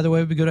too, by the way,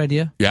 would be a good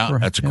idea. Yeah,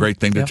 that's a great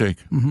thing to take.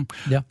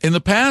 Mm-hmm. Yeah. In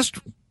the past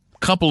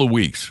couple of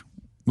weeks,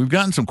 we've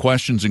gotten some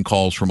questions and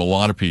calls from a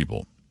lot of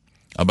people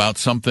about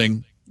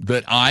something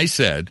that I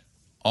said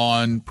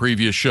on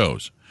previous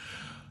shows.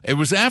 It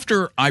was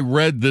after I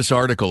read this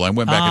article. I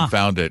went back and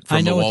found it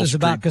from the Wall Street. I know what this is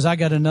about because I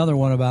got another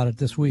one about it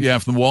this week. Yeah,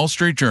 from the Wall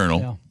Street Journal.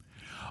 Yeah.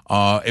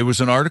 It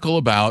was an article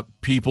about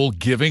people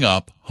giving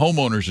up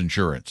homeowners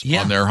insurance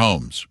on their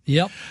homes.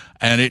 Yep.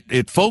 And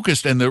it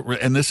focused, and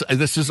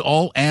this is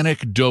all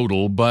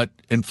anecdotal, but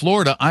in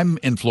Florida, I'm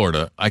in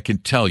Florida, I can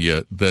tell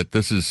you that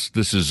this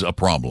is a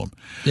problem.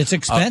 It's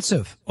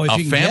expensive. If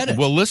you can get it.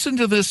 Well, listen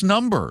to this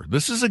number.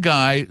 This is a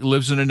guy who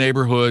lives in a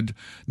neighborhood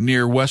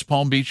near West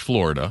Palm Beach,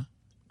 Florida,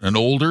 an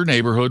older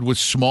neighborhood with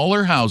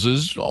smaller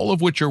houses, all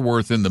of which are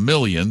worth in the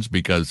millions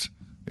because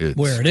it's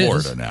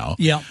Florida now.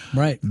 Yeah,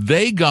 right.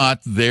 They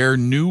got their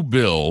new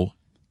bill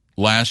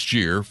last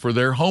year for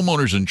their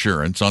homeowners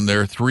insurance on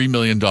their $3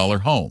 million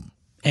home.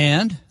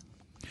 And?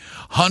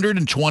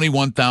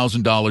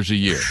 $121,000 a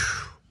year.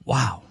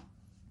 Wow.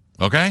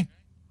 Okay?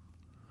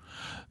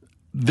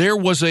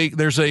 There's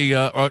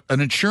an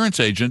insurance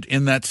agent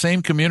in that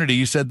same community.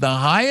 He said the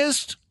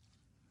highest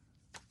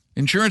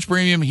insurance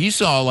premium he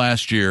saw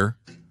last year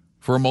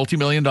for a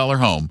multi-million-dollar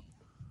home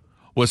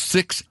was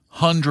 $6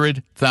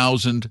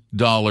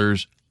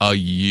 $200,000 a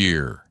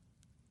year.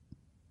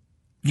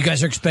 You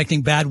guys are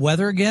expecting bad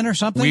weather again or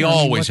something? We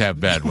always have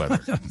bad weather.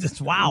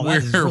 Wow,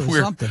 that is really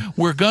something.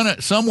 We're gonna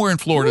somewhere in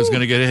Florida is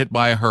going to get hit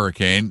by a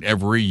hurricane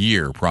every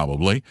year,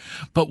 probably.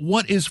 But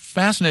what is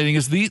fascinating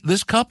is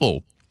this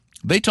couple.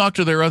 They talked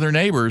to their other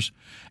neighbors,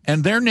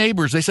 and their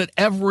neighbors. They said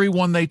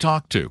everyone they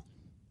talked to,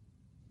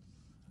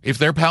 if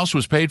their house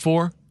was paid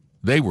for,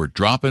 they were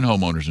dropping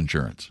homeowners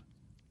insurance.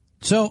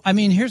 So, I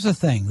mean, here's the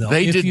thing, though.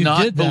 They did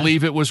not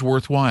believe it was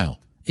worthwhile.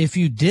 If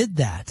you did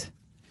that,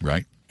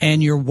 right,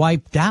 and you're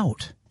wiped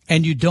out,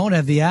 and you don't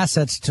have the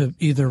assets to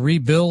either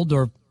rebuild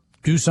or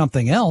do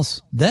something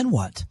else, then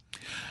what?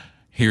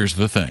 Here's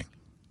the thing.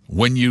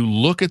 When you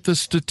look at the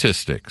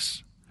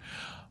statistics,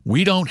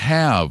 we don't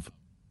have,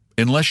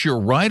 unless you're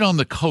right on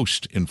the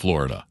coast in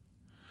Florida,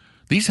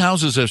 these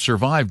houses have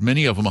survived,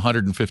 many of them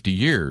 150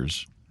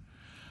 years.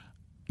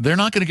 They're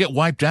not going to get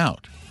wiped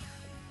out.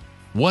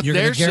 What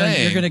they're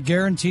saying, you're going to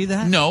guarantee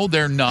that? No,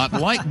 they're not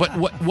like. But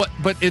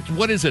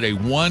what is it? A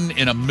 1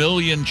 in a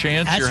million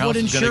chance your house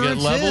is going to get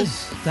leveled?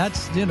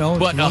 That's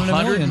But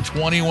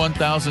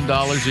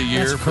 $121,000 a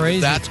year. That's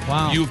crazy.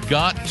 Wow. You've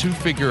got to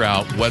figure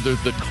out whether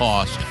the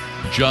cost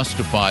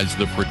justifies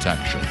the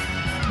protection.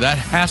 That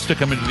has to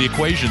come into the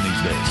equation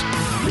these days.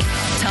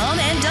 Tom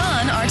and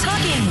Don are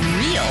talking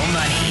real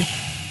money.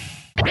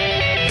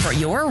 For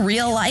your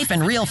real life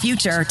and real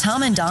future,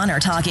 Tom and Don are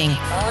talking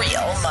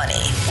real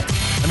money.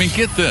 I mean,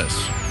 get this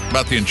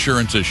about the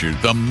insurance issue.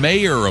 The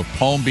mayor of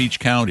Palm Beach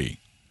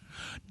County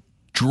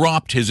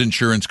dropped his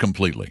insurance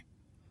completely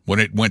when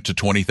it went to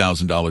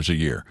 $20,000 a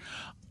year.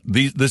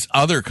 This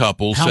other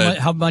couple said...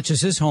 How much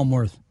is his home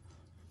worth?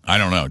 I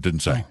don't know. It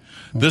didn't say. Oh,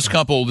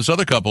 okay. This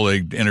other couple they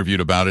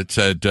interviewed about it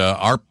said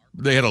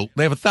they have a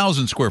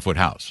 1,000 square foot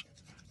house,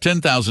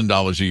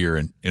 $10,000 a year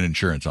in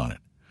insurance on it.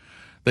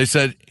 They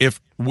said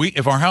if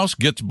our house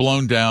gets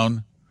blown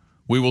down,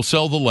 we will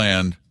sell the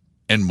land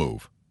and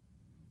move.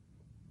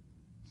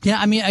 Yeah,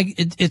 I mean,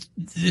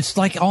 it's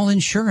like all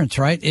insurance,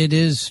 right? It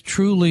is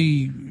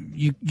truly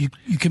you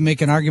can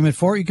make an argument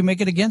for it, you can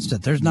make it against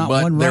it. There's not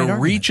one right argument. There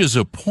reaches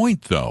a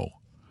point though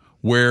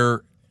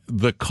where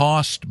the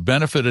cost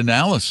benefit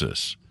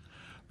analysis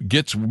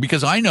gets,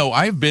 because I know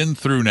I've been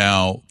through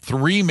now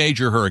 3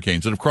 major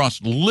hurricanes that have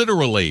crossed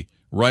literally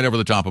right over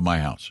the top of my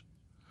house.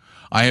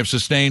 I have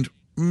sustained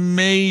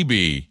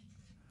maybe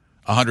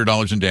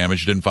 $100 in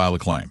damage, didn't file a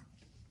claim.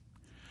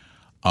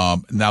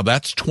 Now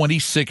that's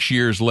 26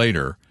 years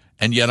later,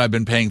 and yet I've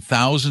been paying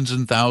thousands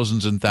and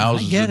thousands and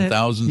thousands and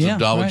thousands of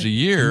dollars a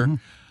year.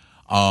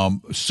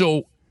 Mm-hmm.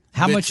 So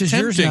how much is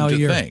yours now a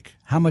year? Think.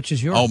 How much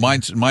is yours? Oh,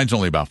 mine's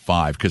only about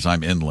 5 because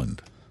I'm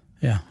inland.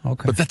 Yeah,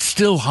 okay. But that's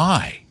still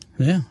high.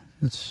 Yeah.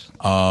 It's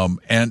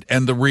and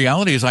the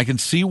reality is I can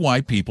see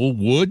why people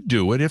would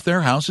do it if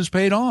their house is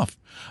paid off.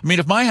 I mean,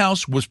 if my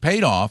house was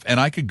paid off and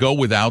I could go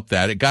without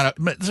that,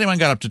 say I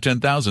got up to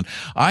 $10,000,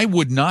 I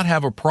would not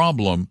have a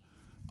problem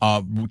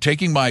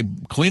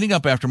cleaning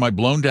up after my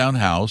blown down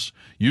house,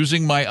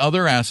 using my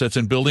other assets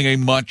and building a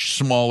much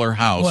smaller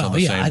house on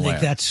the same land. I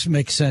think that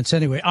makes sense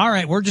anyway. All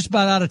right, we're just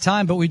about out of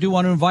time, but we do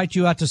want to invite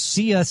you out to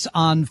see us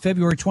on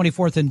February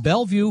 24th in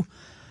Bellevue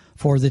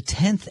for the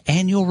 10th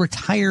annual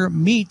Retire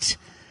Meet.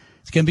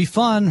 It's going to be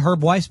fun.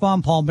 Herb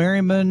Weisbaum, Paul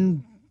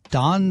Merriman,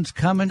 Don's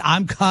coming.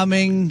 I'm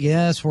coming.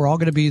 Yes, we're all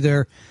going to be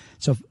there.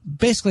 So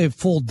basically a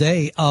full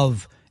day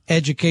of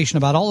education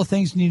about all the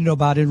things you need to know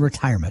about in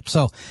retirement.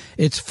 So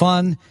it's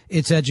fun.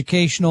 It's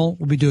educational.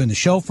 We'll be doing the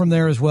show from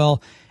there as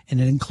well.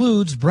 And it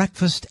includes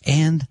breakfast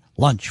and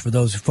lunch for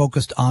those who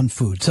focused on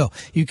food. So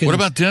you can. What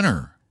about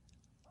dinner?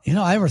 You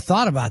know, I never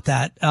thought about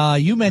that.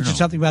 You mentioned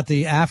something about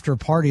the after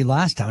party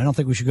last time. I don't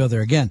think we should go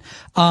there again.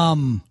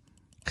 I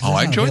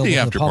enjoyed the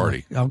after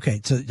party. Okay,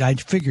 so I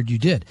figured you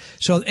did.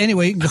 So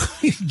anyway,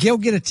 go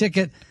get a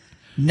ticket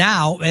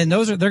now, and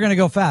they're going to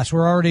go fast.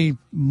 We're already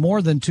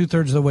more than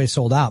 2/3 of the way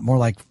sold out, more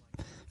like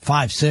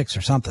 5, 6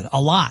 or something,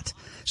 a lot.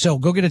 So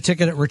go get a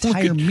ticket at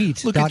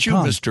retiremeet.com. Look at you,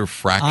 Mr.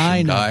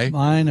 Fraction Guy.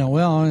 I know.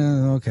 Well,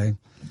 okay.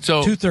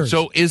 So 2/3.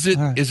 So is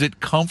it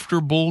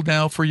comfortable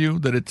now for you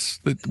that it is?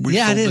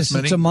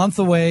 It's a month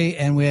away,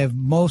 and we have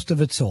most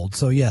of it sold.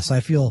 So yes, I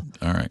feel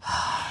all right.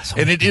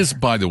 And it is,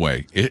 by the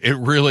way, it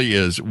really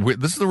is.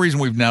 This is the reason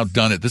we've now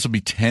done it. This will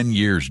be 10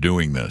 years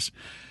doing this.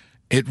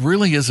 It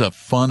really is a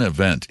fun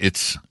event.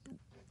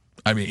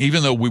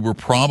 Even though we were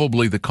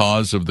probably the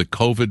cause of the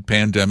COVID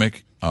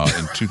pandemic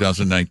in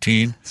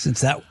 2019.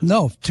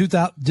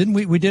 Didn't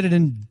we? We did it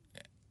in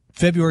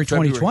February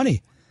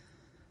 2020.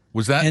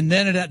 Was that? And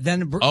then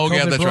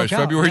COVID that's right.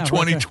 February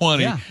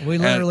 2020. Yeah, we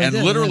literally and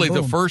did. literally and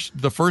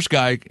the first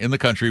guy in the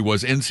country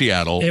was in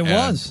Seattle. It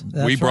was.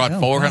 We brought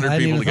 400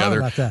 people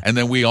together, and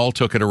then we all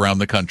took it around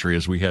the country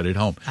as we headed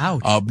home.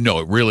 Ouch. No,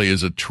 it really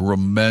is a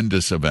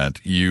tremendous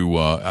event.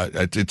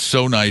 It's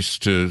so nice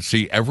to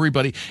see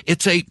everybody.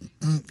 It's a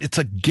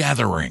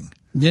gathering.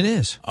 It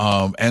is.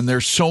 And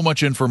there's so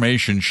much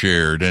information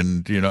shared,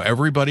 and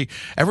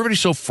everybody's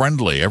so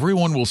friendly.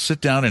 Everyone will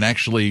sit down and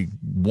actually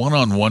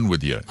one-on-one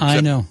with you. I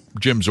know.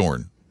 Jim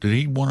Zorn. Did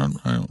he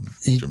want to?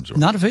 He's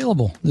not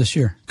available this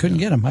year. Couldn't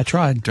get him. I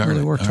tried. Darn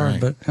really it. worked hard,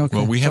 Right. but okay.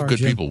 Well, we have Sorry, good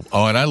Jim. people.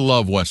 Oh, and I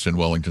love Weston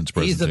Wellington's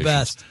presentation. He's the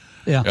best.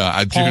 Yeah.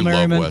 I do Paul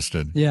Merriman. love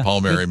Weston. Yeah.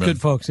 Paul Merriman.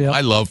 Good folks, yeah.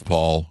 I love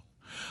Paul.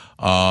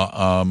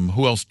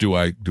 Who else do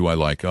I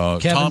like? Tom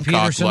Cox,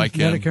 Peterson, like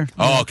him. Medicare.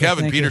 Oh, Medicare,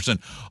 Kevin thank you. Peterson.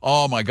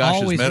 Oh my gosh,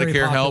 Always his very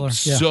Medicare popular. help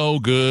Yeah. so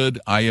good.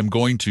 I am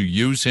going to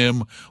use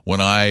him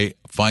when I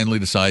finally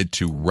decide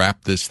to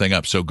wrap this thing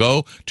up. So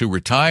go to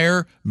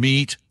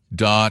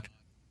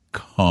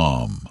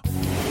retiremeet.com.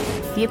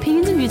 The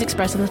opinions and views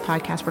expressed on this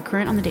podcast were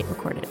current on the date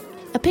recorded.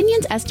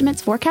 Opinions,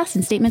 estimates, forecasts,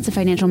 and statements of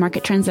financial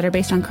market trends that are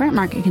based on current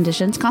market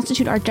conditions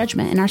constitute our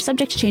judgment and are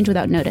subject to change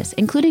without notice,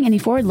 including any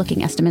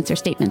forward-looking estimates or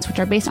statements which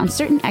are based on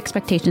certain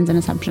expectations and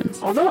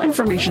assumptions. Although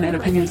information and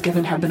opinions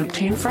given have been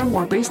obtained from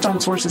or based on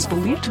sources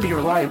believed to be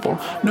reliable,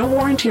 no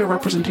warranty or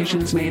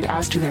representation is made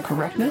as to their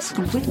correctness,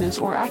 completeness,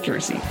 or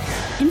accuracy.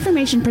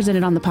 Information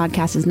presented on the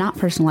podcast is not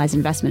personalized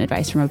investment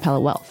advice from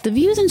Apella Wealth. The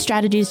views and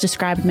strategies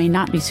described may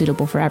not be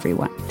suitable for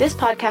everyone. This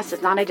podcast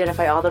does not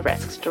identify all the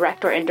risks,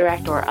 direct or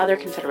indirect, or other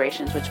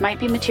considerations which might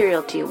be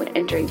material to you when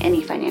entering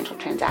any financial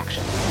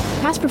transaction.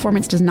 Past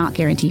performance does not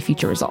guarantee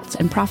future results,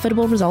 and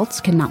profitable results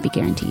cannot be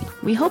guaranteed.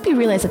 We hope you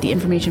realize that the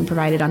information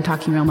provided on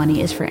Talking Real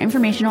Money is for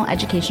informational,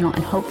 educational,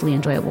 and hopefully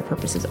enjoyable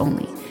purposes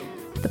only.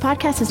 The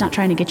podcast is not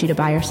trying to get you to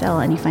buy or sell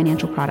any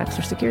financial products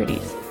or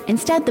securities.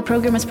 Instead, the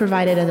program is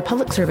provided as a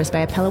public service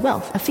by Apella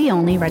Wealth, a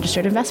fee-only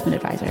registered investment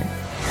advisor.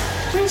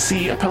 Please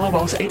see Apella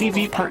Wealth's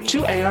ADV Part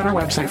 2A on our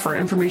website for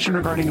information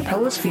regarding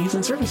Apella's fees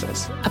and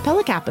services.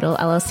 Apella Capital,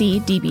 LLC,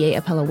 DBA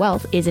Apella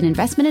Wealth, is an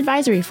investment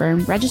advisory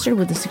firm registered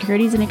with the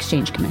Securities and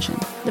Exchange Commission.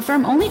 The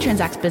firm only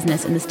transacts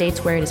business in the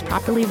states where it is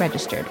properly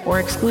registered or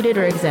excluded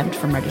or exempt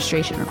from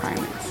registration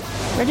requirements.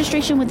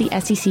 Registration with the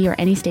SEC or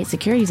any state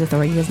securities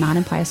authority does not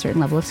imply a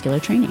certain level of skill or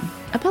training.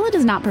 Apella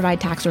does not provide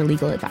tax or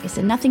legal advice,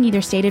 and nothing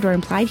either stated or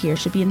implied here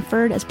should be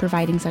inferred as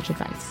providing such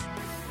advice.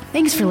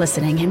 Thanks for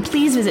listening, and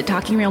please visit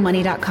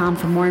TalkingRealMoney.com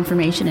for more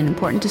information and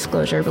important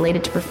disclosure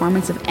related to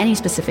performance of any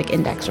specific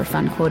index or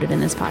fund quoted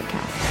in this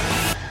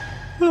podcast.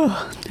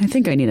 I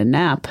think I need a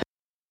nap.